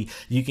ability,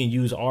 you can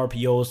use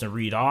RPOs and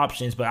read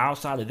options. But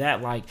outside of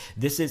that, like,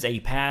 this is a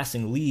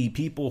passing league.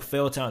 People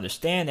fail to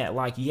understand that,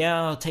 like,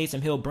 yeah,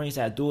 Taysom Hill brings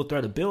that dual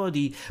threat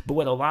ability, but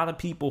what a lot of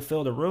people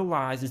fail to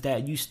realize is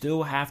that you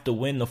still have to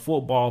win the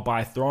football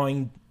by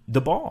throwing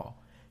the ball.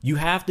 You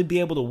have to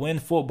be able to win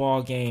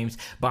football games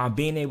by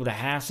being able to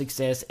have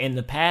success in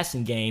the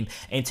passing game.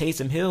 And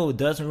Taysom Hill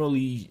doesn't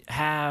really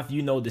have,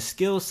 the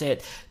skill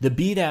set to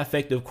be that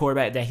effective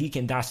quarterback that he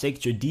can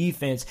dissect your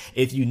defense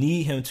if you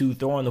need him to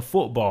throwing the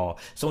football.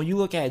 So when you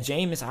look at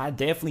Jameis, I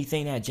definitely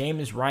think that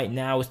Jameis right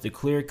now is the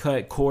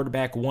clear-cut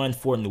quarterback one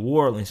for New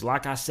Orleans.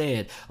 Like I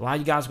said, a lot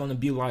of you guys are going to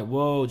be like,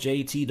 whoa,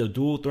 JT, the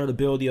dual threat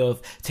ability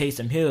of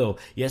Taysom Hill.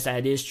 Yes,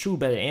 that is true.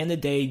 But at the end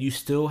of the day, you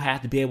still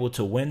have to be able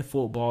to win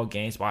football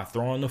games by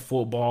throwing the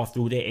football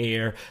through the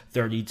air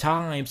 30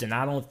 times, and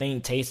I don't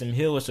think Taysom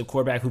Hill is a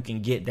quarterback who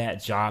can get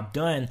that job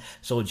done.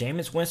 So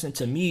Jameis Winston,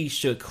 to me,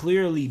 should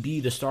clearly be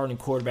the starting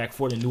quarterback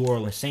for the New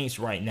Orleans Saints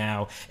right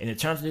now. And in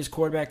terms of this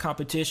quarterback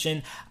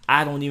competition,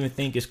 I don't even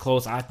think it's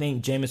close. I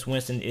think Jameis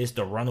Winston is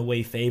the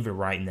runaway favorite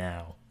right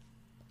now.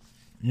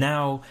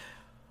 Now,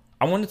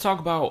 I want to talk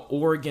about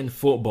Oregon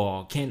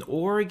football. Can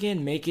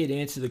Oregon make it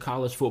into the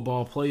college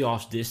football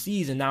playoffs this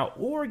season? Now,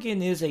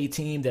 Oregon is a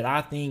team that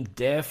I think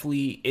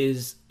definitely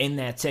is in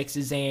that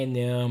Texas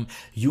A&M,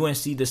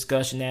 UNC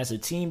discussion as a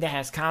team that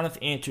has kind of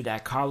entered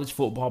that college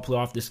football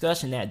playoff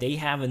discussion, that they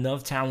have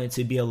enough talent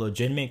to be a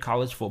legitimate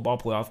college football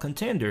playoff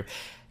contender.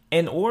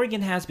 And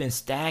Oregon has been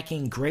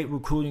stacking great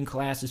recruiting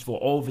classes for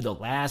over the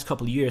last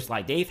couple of years.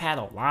 Like, they've had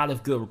a lot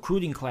of good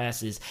recruiting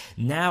classes.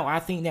 Now, I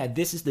think that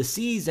this is the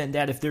season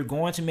that if they're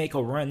going to make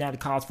a run at the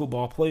college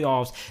football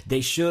playoffs, they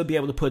should be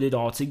able to put it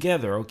all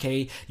together,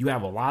 okay? You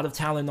have a lot of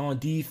talent on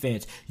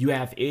defense. You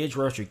have edge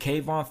rusher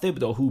Kayvon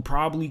Thibodeau, who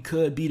probably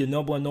could be the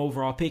number 1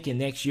 overall pick in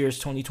next year's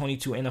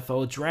 2022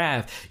 NFL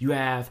draft. You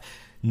have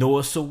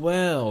Noah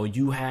Sewell,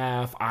 you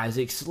have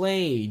Isaac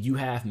Slade, you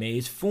have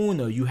Mace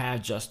Funa, you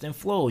have Justin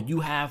Flo,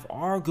 you have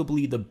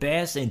arguably the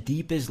best and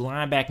deepest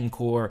linebacking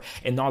core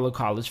in all of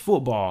college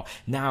football.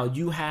 Now,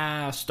 you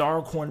have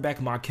star cornerback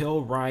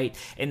Mykael Wright,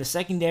 and the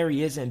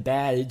secondary isn't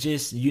bad. It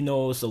just,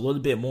 it's a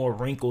little bit more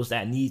wrinkles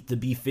that need to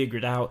be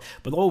figured out.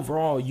 But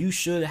overall, you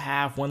should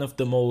have one of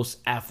the most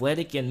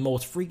athletic and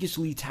most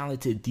freakishly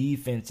talented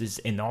defenses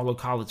in all of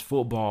college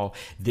football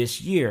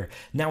this year.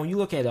 Now, when you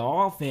look at the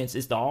offense,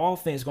 is the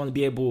offense going to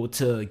be able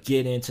to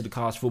get into the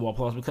college football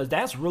playoffs? Because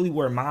that's really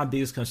where my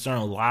biggest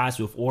concern lies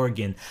with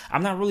Oregon.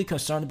 I'm not really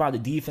concerned about the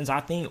defense. I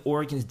think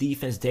Oregon's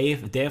defense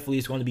definitely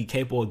is going to be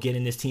capable of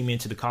getting this team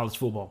into the college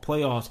football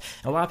playoffs.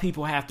 And a lot of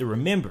people have to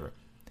remember,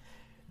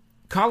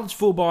 college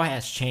football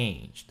has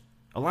changed.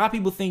 A lot of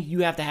people think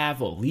you have to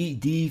have elite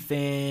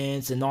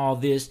defense and all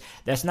this.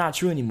 That's not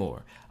true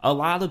anymore. A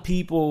lot of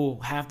people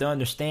have to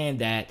understand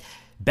that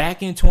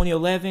back in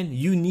 2011,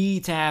 you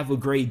need to have a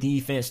great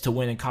defense to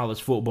win in college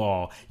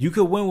football. You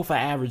could win with an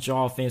average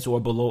offense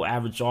or below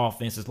average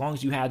offense as long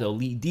as you had the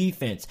elite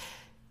defense.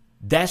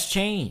 That's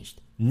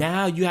changed.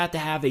 Now you have to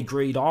have a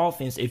great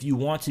offense if you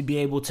want to be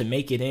able to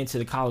make it into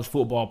the college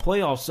football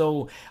playoffs.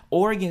 So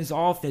Oregon's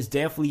offense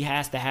definitely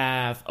has to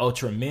have a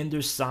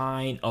tremendous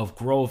sign of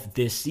growth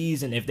this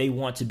season if they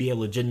want to be a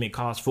legitimate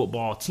college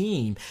football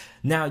team.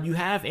 Now you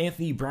have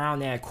Anthony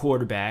Brown at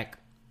quarterback.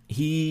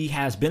 He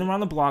has been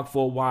around the block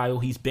for a while.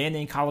 He's been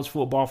in college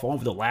football for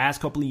over the last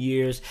couple of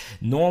years.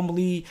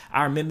 Normally,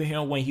 I remember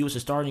him when he was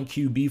a starting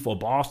QB for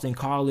Boston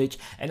College,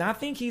 and I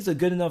think he's a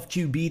good enough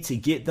QB to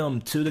get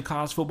them to the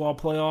college football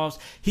playoffs.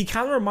 He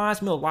kind of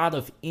reminds me a lot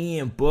of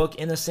Ian Book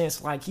in a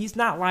sense. Like, he's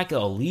not like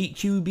an elite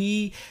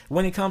QB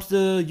when it comes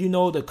to,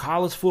 the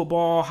college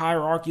football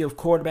hierarchy of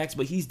quarterbacks,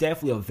 but he's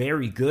definitely a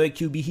very good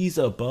QB. He's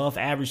an above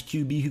average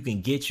QB who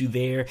can get you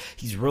there.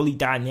 He's really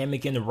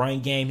dynamic in the run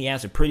game. He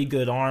has a pretty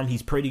good arm.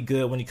 He's pretty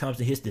good when it comes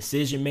to his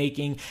decision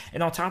making,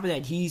 and on top of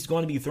that, he's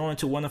going to be thrown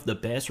to one of the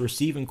best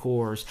receiving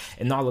cores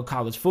in all of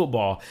college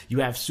football. You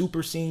have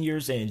super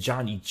seniors and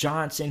Johnny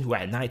Johnson, who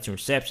had 19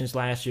 receptions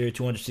last year,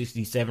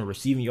 267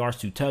 receiving yards,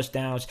 2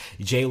 touchdowns.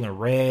 Jalen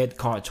Redd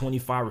caught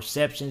 25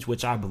 receptions,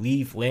 which I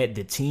believe led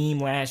the team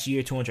last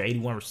year,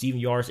 281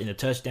 receiving yards and a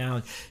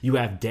touchdown. You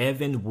have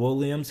Devin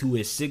Williams, who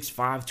is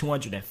 6'5",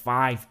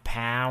 205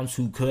 pounds,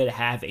 who could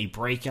have a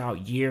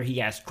breakout year. He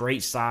has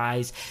great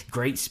size,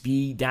 great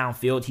speed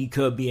downfield. He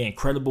could be an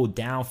incredible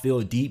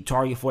downfield deep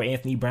target for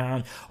Anthony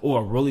Brown, or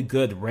a really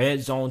good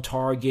red zone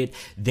target.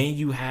 Then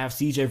you have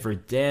CJ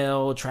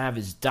Verdell,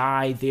 Travis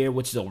Dye there,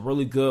 which is a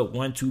really good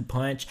 1-2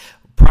 punch.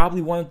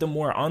 Probably one of the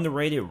more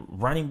underrated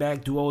running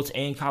back duos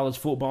in college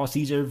football.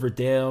 CJ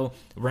Verdell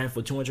ran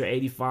for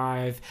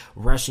 285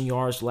 rushing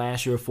yards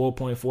last year,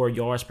 4.4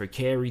 yards per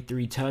carry,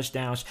 3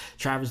 touchdowns.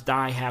 Travis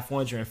Dye had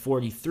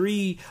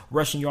 443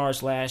 rushing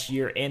yards last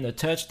year and a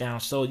touchdown.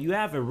 So you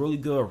have a really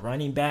good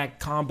running back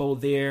combo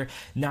there.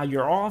 Now,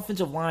 your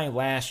offensive line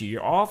last year,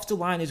 your offensive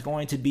line is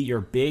going to be your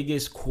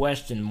biggest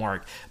question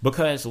mark,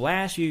 because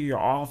last year your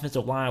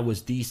offensive line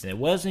was decent. It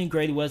wasn't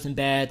great, it wasn't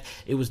bad,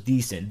 it was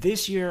decent.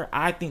 This year,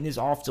 I think this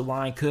offensive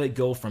line could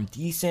go from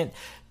decent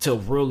to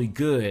really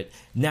good.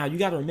 Now, you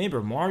got to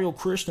remember, Mario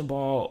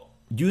Cristobal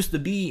used to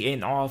be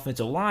an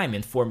offensive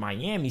lineman for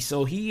Miami,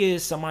 so he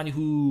is somebody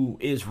who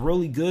is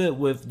really good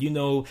with,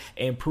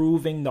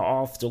 improving the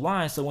offensive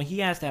line. So when he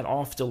has that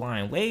offensive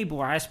line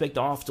label, I expect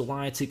the offensive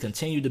line to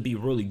continue to be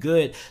really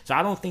good. So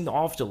I don't think the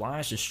offensive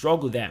line should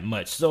struggle that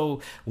much.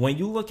 So when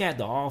you look at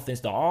the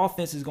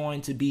offense is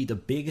going to be the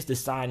biggest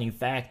deciding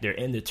factor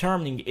in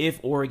determining if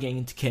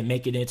Oregon can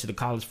make it into the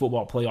college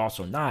football playoffs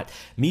or not.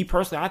 Me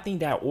personally, I think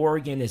that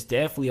Oregon is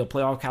definitely a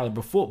playoff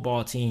caliber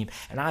football team,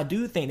 and I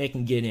do think they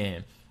can get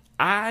in.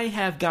 I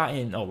have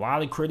gotten a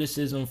lot of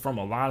criticism from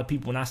a lot of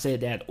people when I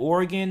said that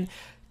Oregon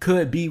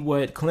could be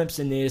what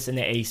Clemson is in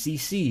the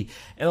ACC.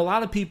 And a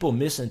lot of people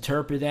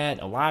misinterpret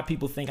that. A lot of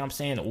people think I'm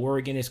saying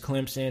Oregon is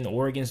Clemson,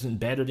 Oregon's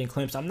better than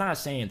Clemson. I'm not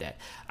saying that.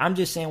 I'm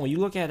just saying when you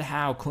look at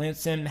how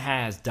Clemson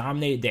has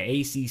dominated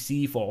the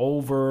ACC for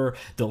over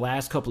the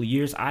last couple of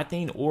years, I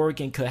think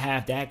Oregon could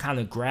have that kind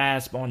of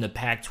grasp on the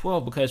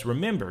Pac-12, because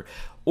remember,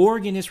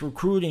 Oregon is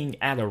recruiting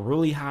at a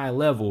really high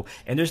level,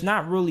 and there's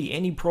not really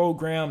any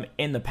program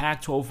in the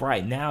Pac-12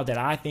 right now that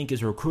I think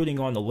is recruiting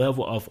on the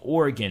level of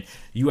Oregon.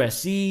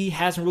 USC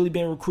hasn't really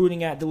been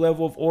recruiting at the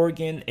level of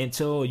Oregon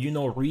until,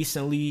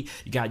 recently.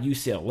 You got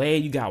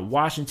UCLA, you got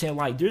Washington.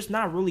 There's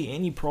not really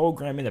any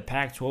program in the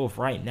Pac-12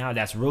 right now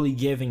that's really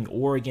giving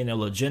Oregon a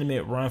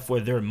legitimate run for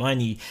their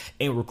money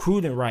in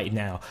recruiting right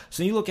now.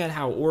 So you look at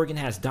how Oregon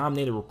has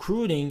dominated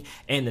recruiting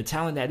and the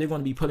talent that they're going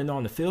to be putting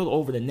on the field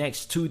over the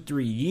next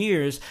 2-3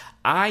 years.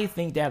 I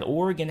think that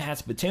Oregon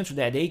has potential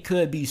that they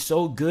could be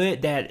so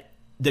good that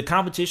the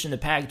competition in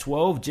the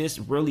Pac-12 just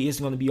really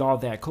isn't going to be all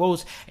that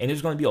close, and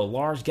there's going to be a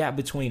large gap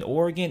between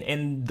Oregon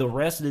and the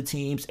rest of the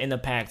teams in the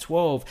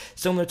Pac-12,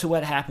 similar to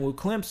what happened with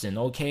Clemson,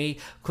 okay?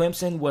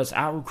 Clemson was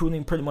out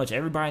recruiting pretty much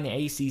everybody in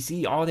the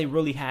ACC. All they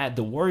really had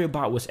to worry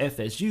about was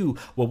FSU.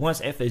 Well,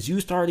 once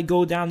FSU started to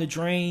go down the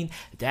drain,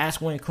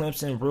 that's when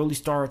Clemson really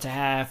started to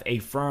have a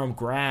firm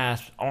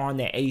grasp on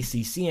the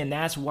ACC, and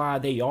that's why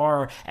they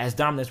are as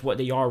dominant as what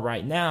they are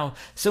right now.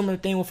 Similar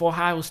thing with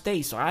Ohio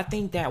State. So I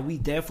think that we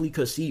definitely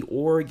could see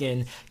Oregon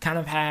kind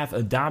of have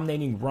a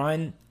dominating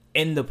run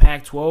in the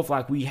Pac-12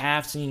 like we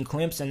have seen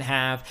Clemson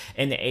have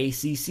in the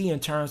ACC in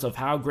terms of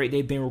how great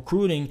they've been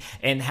recruiting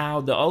and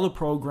how the other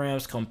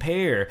programs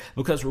compare,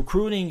 because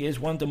recruiting is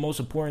one of the most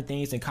important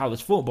things in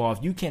college football.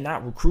 If you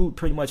cannot recruit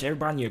pretty much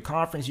everybody in your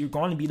conference, you're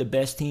going to be the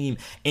best team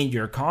in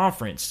your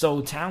conference.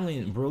 So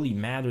talent really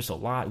matters a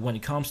lot when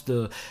it comes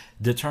to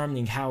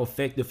determining how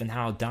effective and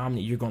how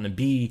dominant you're going to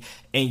be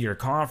in your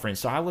conference.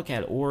 So I look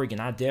at Oregon.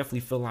 I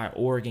definitely feel like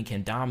Oregon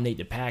can dominate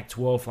the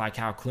Pac-12 like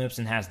how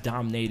Clemson has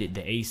dominated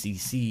the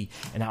ACC.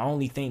 And I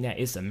only think that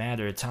it's a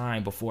matter of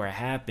time before it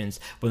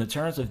happens. But in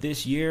terms of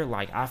this year,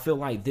 I feel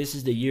like this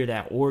is the year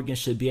that Oregon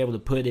should be able to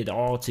put it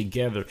all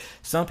together.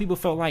 Some people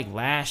felt like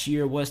last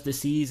year was the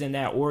season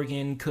that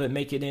Oregon could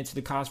make it into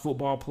the college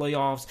football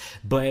playoffs.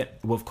 But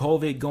with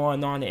COVID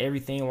going on and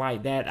everything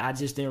like that, I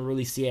just didn't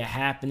really see it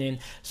happening.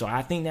 So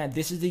I think that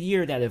this is the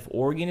year that if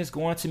Oregon is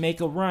going to make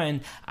a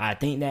run, I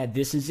think that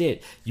this is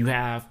it. You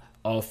have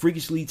a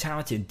freakishly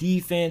talented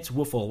defense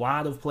with a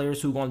lot of players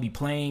who are going to be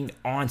playing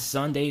on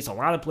Sundays, a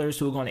lot of players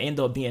who are going to end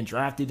up being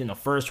drafted in the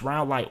first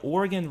round.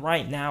 Oregon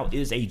right now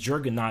is a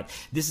juggernaut.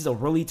 This is a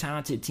really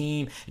talented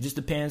team. It just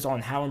depends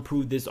on how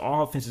improved this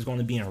offense is going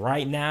to be. And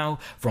right now,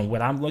 from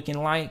what I'm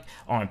looking like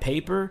on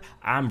paper,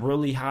 I'm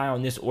really high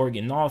on this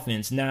Oregon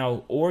offense.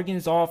 Now,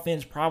 Oregon's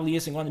offense probably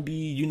isn't going to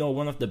be,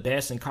 one of the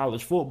best in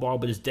college football,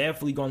 but it's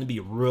definitely going to be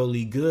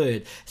really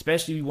good,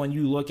 especially when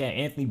you look at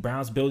Anthony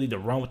Brown's ability to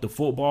run with the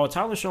football.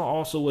 Tyler Shaw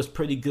also was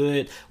pretty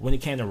good when it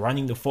came to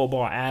running the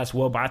football as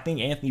well, but I think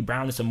Anthony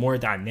Brown is a more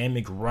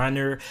dynamic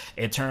runner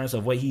in terms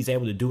of what he's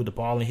able to do with the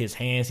ball in his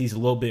hands. He's a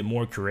little bit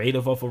more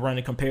creative of a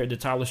runner compared to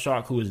Tyler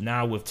Shaw, who is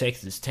now with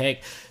Texas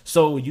Tech.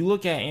 So you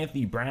look at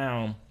Anthony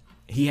Brown,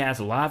 he has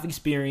a lot of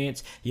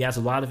experience. He has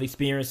a lot of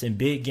experience in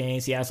big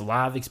games. He has a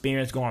lot of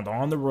experience going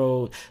on the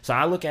road. So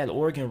I look at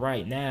Oregon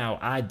right now.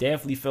 I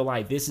definitely feel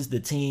like this is the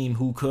team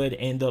who could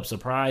end up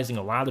surprising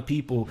a lot of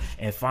people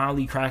and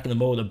finally cracking the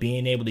mold of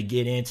being able to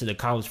get into the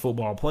college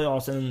football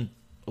playoffs. And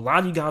a lot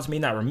of you guys may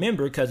not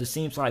remember because it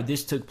seems like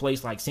this took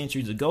place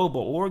centuries ago, but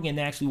Oregon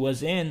actually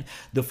was in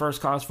the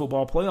first college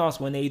football playoffs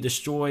when they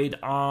destroyed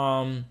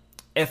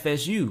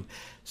FSU.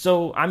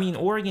 So, I mean,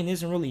 Oregon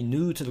isn't really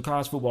new to the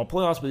college football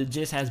playoffs, but it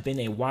just has been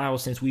a while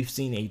since we've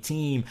seen a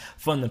team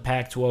from the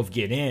Pac-12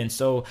 get in.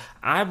 So,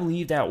 I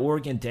believe that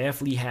Oregon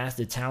definitely has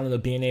the talent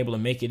of being able to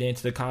make it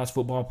into the college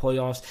football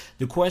playoffs.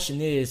 The question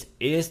is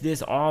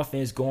this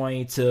offense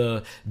going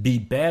to be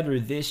better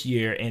this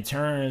year in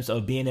terms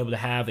of being able to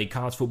have a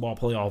college football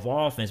playoff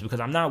offense? Because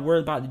I'm not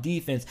worried about the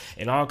defense.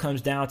 It all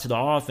comes down to the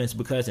offense,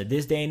 because at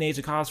this day and age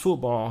of college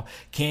football,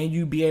 can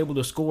you be able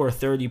to score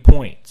 30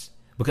 points?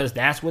 Because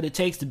that's what it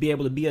takes to be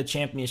able to be a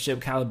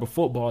championship caliber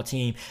football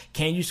team.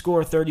 Can you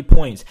score 30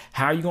 points?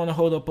 How are you going to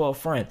hold up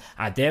front?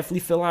 I definitely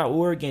feel like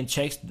Oregon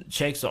checks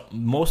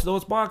most of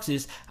those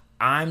boxes.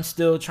 I'm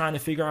still trying to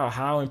figure out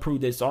how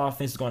improved this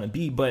offense is going to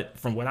be. But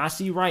from what I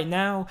see right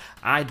now,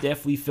 I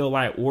definitely feel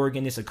like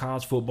Oregon is a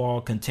college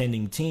football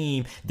contending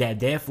team that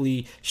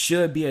definitely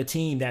should be a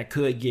team that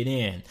could get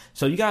in.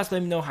 So you guys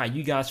let me know how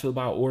you guys feel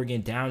about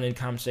Oregon down in the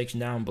comment section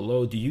down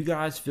below. Do you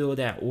guys feel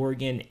that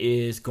Oregon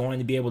is going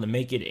to be able to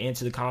make it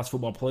into the college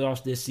football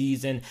playoffs this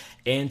season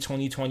in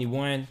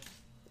 2021?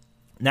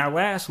 Now,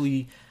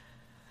 lastly,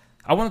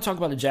 I want to talk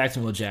about the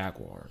Jacksonville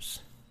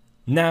Jaguars.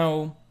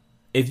 Now,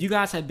 if you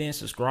guys have been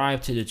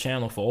subscribed to the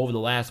channel for over the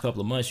last couple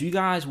of months, you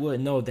guys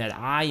would know that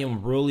I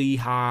am really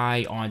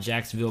high on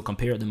Jacksonville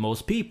compared to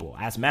most people.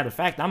 As a matter of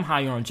fact, I'm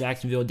higher on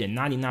Jacksonville than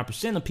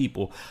 99% of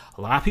people.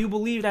 A lot of people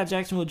believe that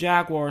Jacksonville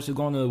Jaguars are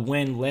going to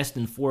win less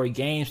than 4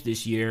 games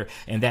this year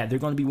and that they're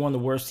going to be one of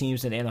the worst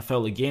teams in the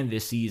NFL again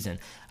this season.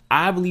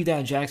 I believe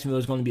that Jacksonville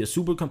is going to be a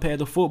super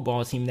competitive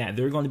football team, that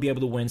they're going to be able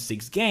to win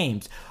 6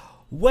 games.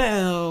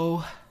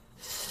 Well,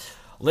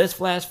 let's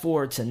flash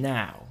forward to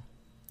now.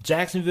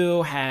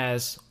 Jacksonville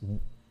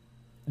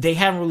they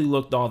haven't really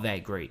looked all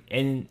that great.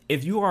 And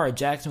if you are a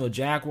Jacksonville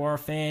Jaguar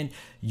fan,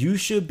 you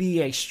should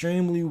be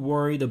extremely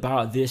worried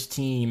about this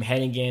team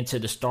heading into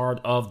the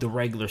start of the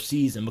regular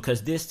season,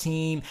 because this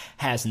team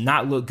has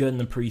not looked good in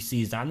the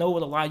preseason. I know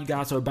what a lot of you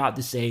guys are about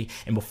to say,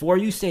 and before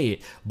you say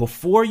it,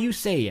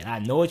 I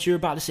know what you're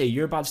about to say.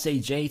 You're about to say,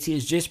 JT,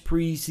 it's just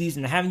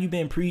preseason. Haven't you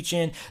been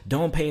preaching,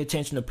 don't pay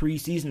attention to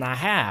preseason? I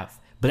have.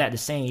 But at the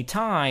same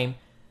time,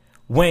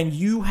 when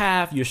you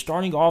have your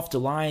starting off the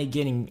line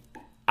getting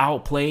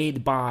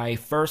outplayed by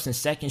first and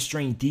second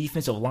string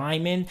defensive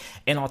linemen,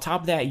 and on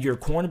top of that, your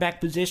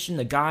cornerback position,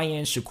 the guy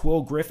in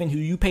Shaquille Griffin, who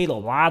you paid a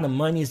lot of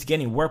money, is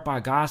getting worked by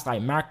guys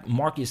like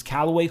Marcus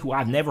Callaway, who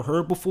I've never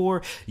heard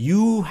before,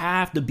 you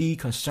have to be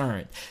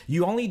concerned.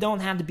 You only don't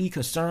have to be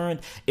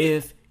concerned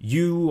if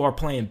you are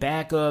playing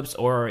backups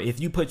or if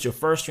you put your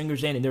first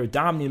stringers in and they're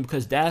dominating,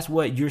 because that's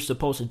what you're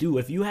supposed to do.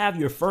 If you have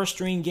your first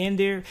string in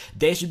there,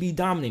 they should be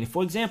dominating.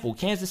 For example,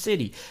 Kansas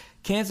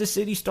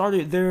City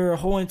started their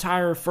whole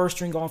entire first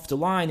string off the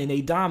line and they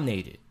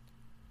dominated.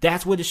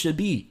 That's what it should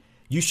be.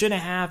 You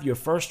shouldn't have your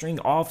first string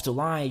off the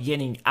line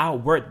getting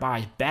outworked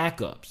by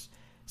backups.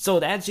 So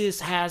that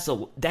just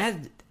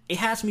it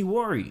has me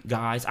worried,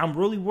 guys. I'm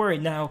really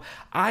worried. Now,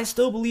 I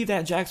still believe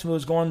that Jacksonville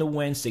is going to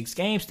win 6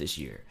 games this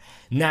year.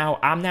 Now,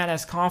 I'm not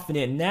as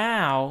confident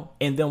now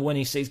in them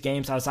winning 6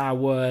 games as I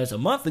was a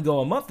month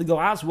ago. A month ago,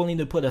 I was willing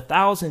to put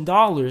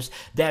 $1,000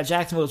 that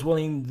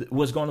Jacksonville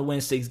was going to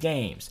win 6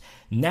 games.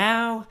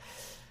 Now,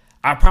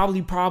 I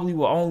probably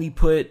will only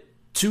put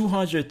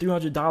 $200,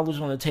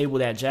 $300 on the table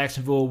that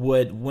Jacksonville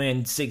would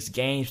win 6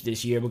 games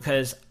this year,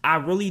 because I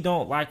really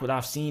don't like what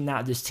I've seen out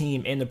of this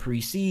team in the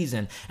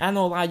preseason. I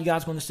know a lot of you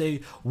guys are going to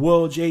say,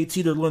 well,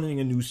 JT, they're learning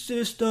a new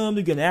system,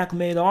 they're going to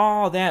acclimate,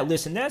 all that.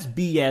 Listen, that's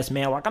BS,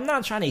 man. Like, I'm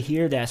not trying to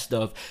hear that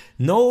stuff.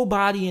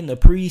 Nobody in the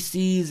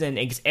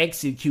preseason is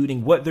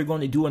executing what they're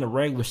going to do in the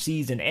regular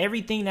season.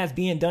 Everything that's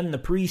being done in the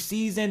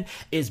preseason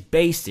is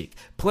basic.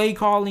 Play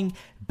calling,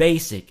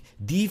 basic.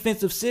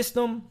 Defensive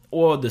system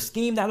or the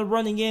scheme that are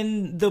running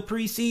in the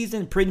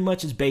preseason pretty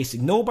much is basic.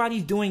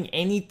 Nobody's doing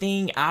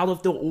anything out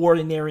of the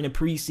ordinary in the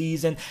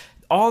preseason.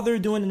 All they're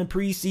doing in the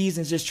preseason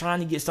is just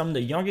trying to get some of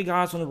the younger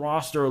guys on the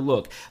roster a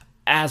look,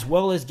 as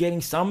well as getting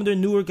some of the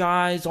newer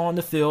guys on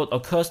the field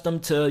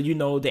accustomed to, the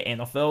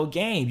NFL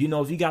game.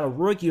 If you got a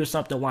rookie or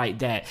something like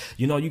that,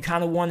 you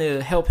kind of want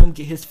to help him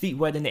get his feet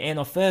wet in the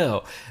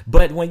NFL.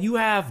 But when you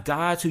have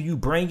guys who you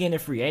bring in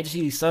free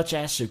agency, such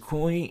as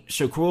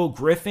Shaquille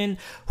Griffin,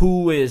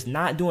 who is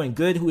not doing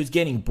good, who is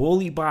getting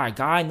bullied by a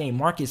guy named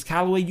Marcus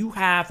Callaway, you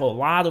have a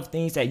lot of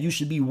things that you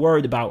should be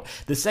worried about.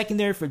 The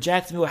secondary for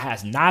Jacksonville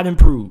has not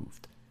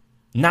improved.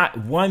 Not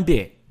one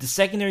bit. The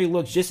secondary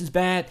looks just as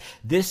bad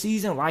this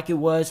season like it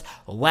was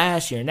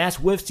last year. And that's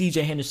with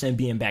CJ Henderson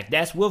being back.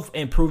 That's with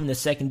improving the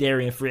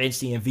secondary in free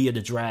agency and via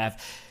the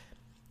draft.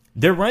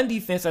 Their run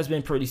defense has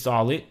been pretty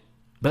solid.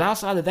 But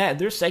outside of that,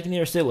 their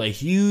secondary is still a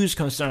huge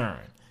concern.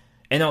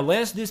 And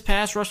unless this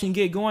pass rush can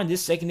get going,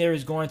 this secondary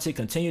is going to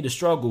continue to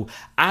struggle.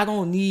 I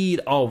don't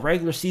need a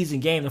regular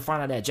season game to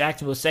find out that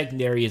Jacksonville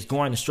secondary is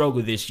going to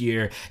struggle this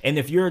year. And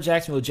if you're a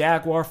Jacksonville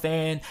Jaguar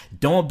fan,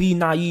 don't be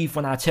naive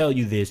when I tell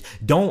you this.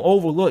 Don't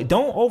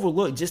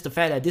overlook just the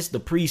fact that this is the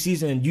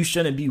preseason and you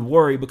shouldn't be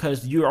worried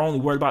because you're only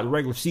worried about the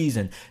regular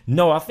season.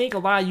 No, I think a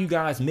lot of you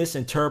guys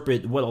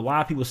misinterpret what a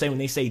lot of people say when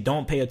they say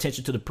don't pay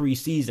attention to the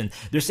preseason.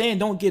 They're saying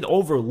don't get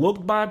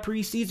overlooked by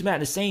preseason, but at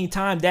the same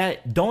time,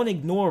 that don't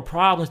ignore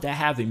problems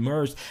that have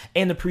emerged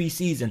in the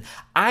preseason.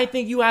 I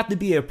think you have to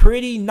be a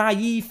pretty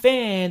naive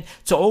fan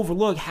to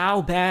overlook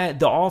how bad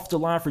the off the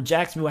line for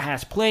Jacksonville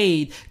has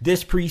played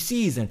this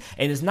preseason.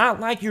 And it's not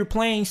like you're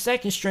playing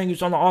second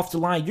stringers on the off the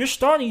line. You're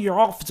starting your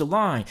offensive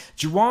line.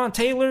 Jawan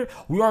Taylor,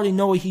 we already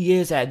know what he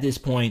is at this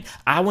point.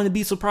 I wouldn't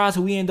be surprised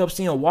if we end up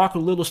seeing Walker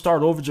Little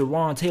start over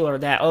Jawan Taylor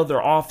at that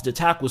other off the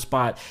tackle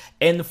spot.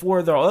 And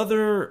for the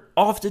other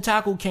off the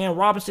tackle, Cam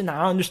Robinson,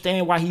 I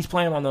understand why he's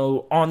playing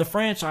on the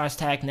franchise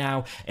tag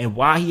now and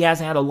why he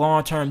hasn't had a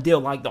long-term deal.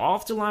 Like, the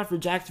off the line for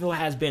Jacksonville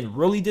has been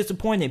really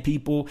disappointing,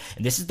 people.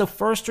 And this is the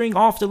first string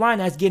off the line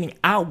that's getting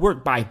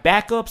outworked by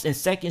backups and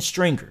second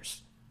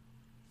stringers.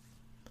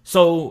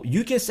 So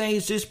you can say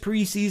it's just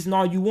preseason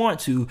all you want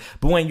to,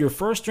 but when your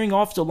first string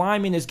off the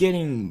lineman is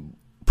getting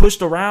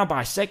pushed around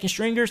by second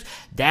stringers,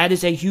 that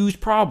is a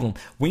huge problem.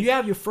 When you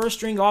have your first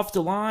string off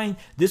the line,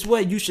 this is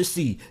what you should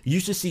see.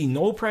 You should see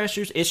no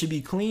pressures. It should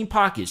be clean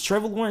pockets.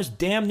 Trevor Lawrence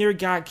damn near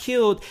got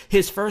killed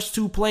his first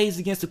 2 plays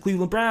against the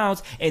Cleveland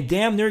Browns and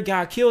damn near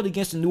got killed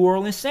against the New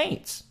Orleans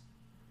Saints.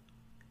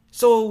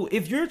 So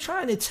if you're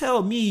trying to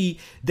tell me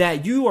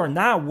that you are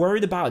not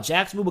worried about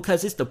Jacksonville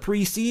because it's the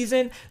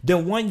preseason,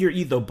 then 1, you're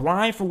either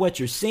blind for what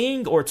you're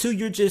seeing, or 2,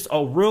 you're just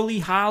a really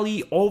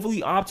highly,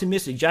 overly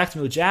optimistic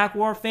Jacksonville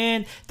Jaguar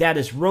fan that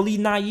is really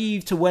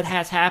naive to what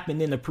has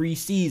happened in the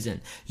preseason.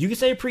 You can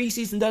say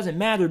preseason doesn't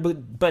matter,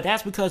 but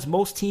that's because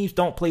most teams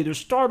don't play their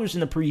starters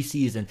in the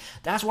preseason.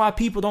 That's why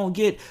people don't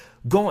get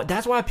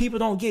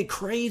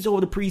crazy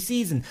over the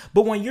preseason.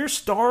 But when you're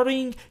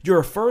starting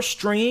your first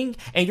string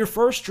and your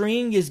first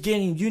string is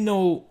getting,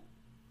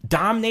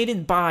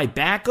 dominated by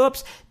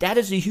backups, that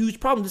is a huge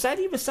problem. Does that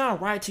even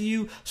sound right to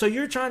you? So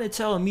you're trying to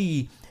tell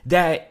me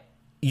that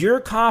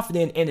you're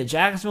confident in the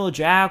Jacksonville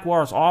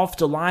Jaguars off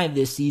the line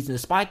this season,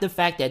 despite the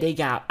fact that they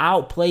got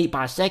outplayed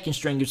by second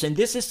stringers, and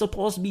this is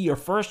supposed to be your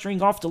first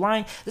string off the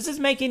line? Does this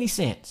make any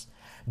sense?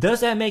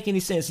 Does that make any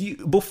sense?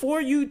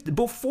 Before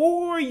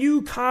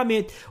you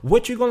comment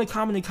what you're going to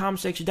comment in the comment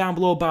section down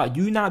below about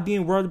you not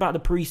being worried about the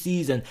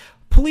preseason,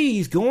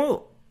 please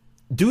go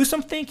do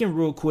some thinking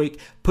real quick.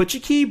 Put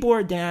your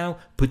keyboard down,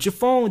 put your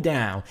phone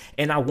down,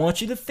 and I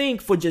want you to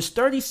think for just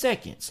 30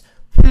 seconds.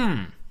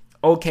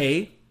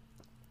 Okay.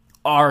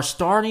 Our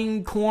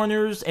starting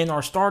corners and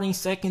our starting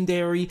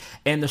secondary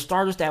and the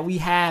starters that we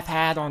have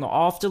had on the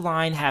off the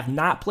line have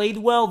not played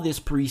well this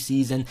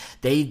preseason.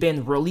 They've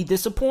been really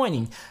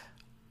disappointing.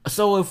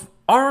 So if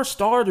our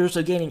starters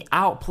are getting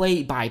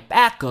outplayed by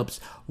backups,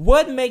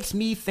 what makes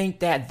me think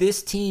that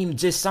this team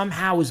just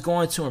somehow is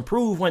going to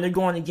improve when they're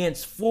going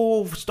against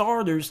full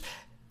starters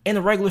in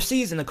the regular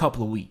season in a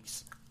couple of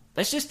weeks?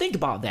 Let's just think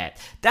about that.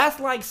 That's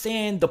like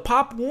saying the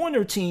Pop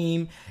Warner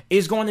team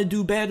is going to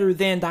do better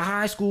than the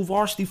high school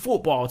varsity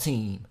football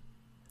team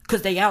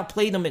because they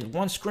outplayed them in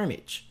one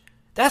scrimmage.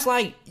 That's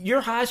like your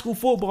high school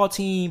football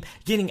team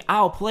getting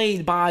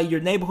outplayed by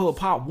your neighborhood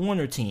Pop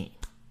Warner team.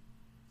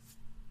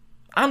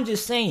 I'm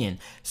just saying.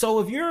 So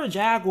if you're a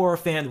Jaguar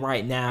fan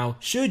right now,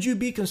 should you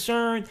be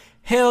concerned?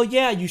 Hell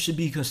yeah, you should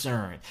be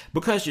concerned.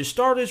 Because your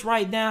starters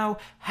right now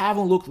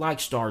haven't looked like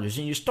starters.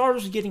 And your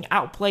starters are getting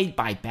outplayed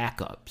by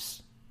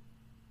backups.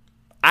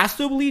 I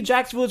still believe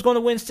Jacksonville is going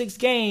to win 6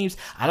 games.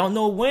 I don't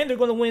know when they're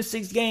going to win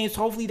 6 games.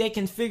 Hopefully they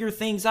can figure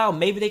things out.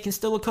 Maybe they can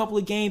steal a couple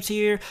of games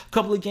here, a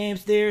couple of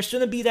games there.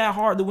 Shouldn't be that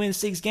hard to win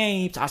 6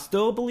 games. I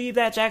still believe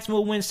that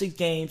Jacksonville will win 6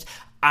 games.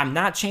 I'm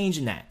not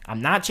changing that.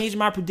 I'm not changing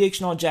my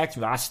prediction on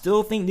Jacksonville. I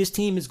still think this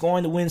team is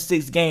going to win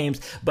 6 games,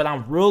 but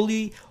I'm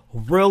really,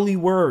 really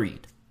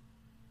worried.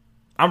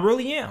 I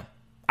really am.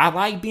 I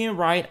like being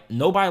right.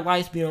 Nobody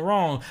likes being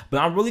wrong, but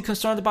I'm really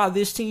concerned about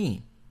this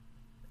team.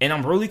 And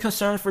I'm really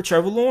concerned for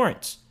Trevor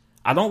Lawrence.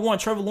 I don't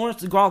want Trevor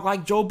Lawrence to go out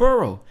like Joe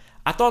Burrow.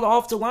 I thought the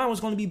offensive line was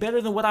going to be better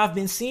than what I've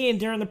been seeing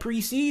during the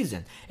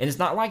preseason. And it's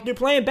not like they're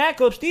playing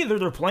backups either.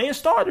 They're playing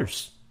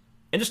starters.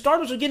 And the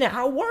starters are getting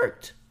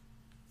outworked.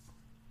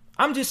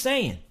 I'm just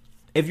saying,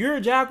 if you're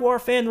a Jaguar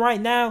fan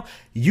right now,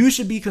 you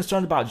should be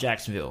concerned about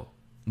Jacksonville.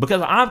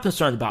 Because I'm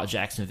concerned about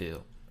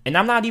Jacksonville. And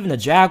I'm not even a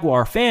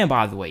Jaguar fan,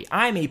 by the way.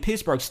 I'm a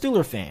Pittsburgh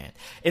Steelers fan.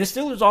 And the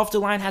Steelers off the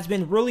line has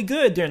been really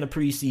good during the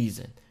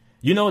preseason.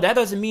 That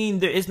doesn't mean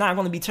that it's not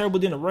going to be terrible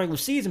during the regular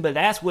season, but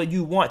that's what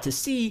you want to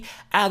see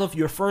out of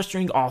your first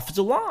string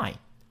offensive line.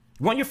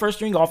 You want your first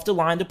string offensive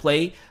line to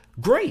play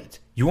great.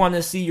 You want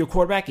to see your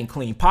quarterback in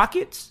clean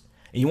pockets,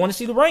 and you want to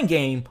see the run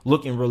game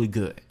looking really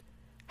good.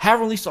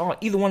 Haven't really saw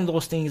either one of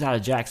those things out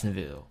of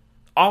Jacksonville.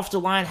 Off the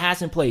line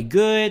hasn't played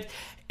good,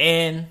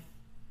 and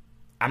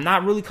I'm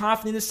not really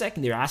confident in the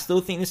secondary. I still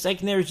think the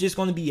secondary is just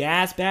going to be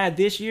as bad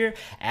this year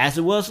as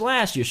it was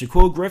last year.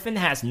 Shaquille Griffin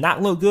has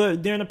not looked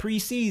good during the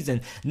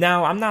preseason.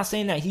 Now, I'm not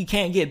saying that he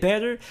can't get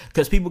better,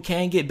 because people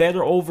can get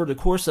better over the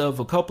course of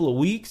a couple of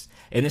weeks,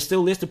 and it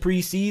still is the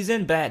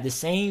preseason. But at the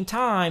same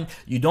time,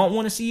 you don't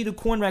want to see the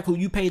cornerback who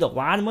you paid a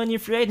lot of money in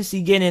free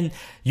agency getting,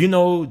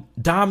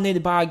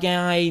 dominated by a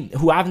guy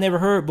who I've never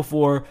heard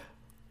before,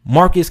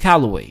 Marcus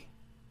Callaway.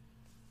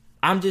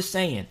 I'm just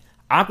saying.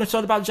 I'm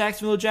concerned about the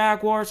Jacksonville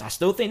Jaguars. I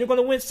still think they're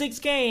going to win 6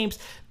 games,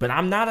 but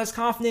I'm not as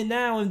confident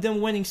now in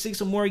them winning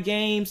 6 or more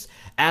games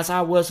as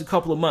I was a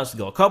couple of months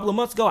ago. A couple of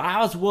months ago,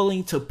 I was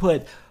willing to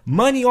put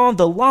money on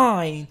the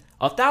line,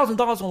 $1,000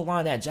 on the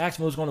line, that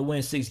Jacksonville was going to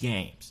win 6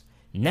 games.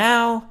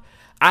 Now,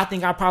 I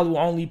think I probably will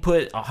only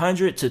put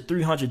 $100 to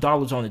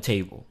 $300 on the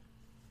table.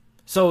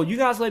 So you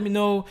guys let me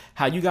know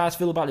how you guys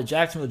feel about the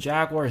Jacksonville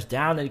Jaguars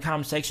down in the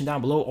comment section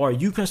down below. Are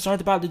you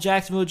concerned about the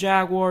Jacksonville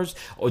Jaguars,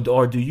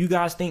 or do you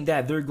guys think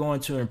that they're going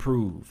to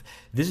improve?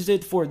 This is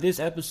it for this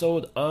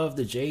episode of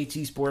the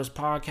JT Sports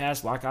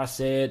Podcast. Like I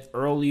said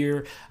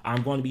earlier,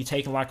 I'm going to be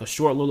taking like a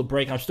short little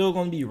break. I'm still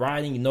going to be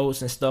writing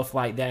notes and stuff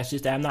like that. It's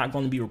just that I'm not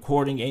going to be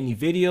recording any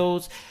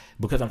videos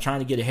because I'm trying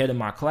to get ahead of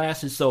my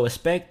classes. So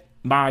expect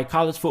my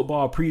college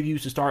football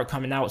previews to start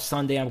coming out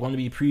Sunday. I'm going to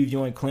be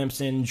previewing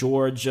Clemson,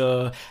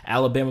 Georgia,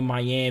 Alabama,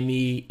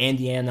 Miami,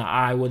 Indiana,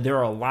 Iowa. There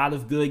are a lot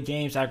of good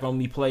games that are going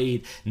to be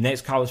played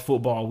next college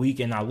football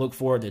weekend. I look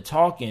forward to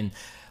talking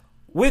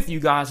with you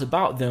guys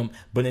about them.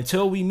 But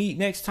until we meet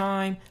next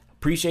time,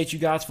 appreciate you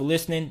guys for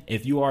listening.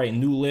 If you are a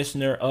new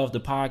listener of the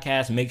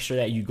podcast, make sure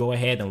that you go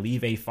ahead and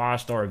leave a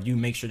 5-star review.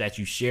 Make sure that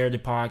you share the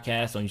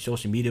podcast on your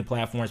social media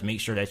platforms. Make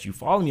sure that you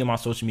follow me on my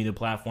social media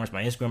platforms.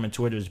 My Instagram and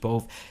Twitter is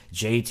both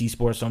JT_.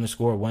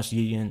 Once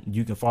again,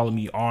 you can follow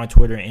me on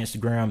Twitter and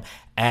Instagram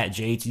at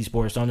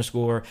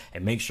JT_.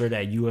 And make sure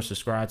that you are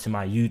subscribed to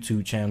my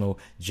YouTube channel,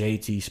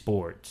 JT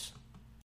Sports.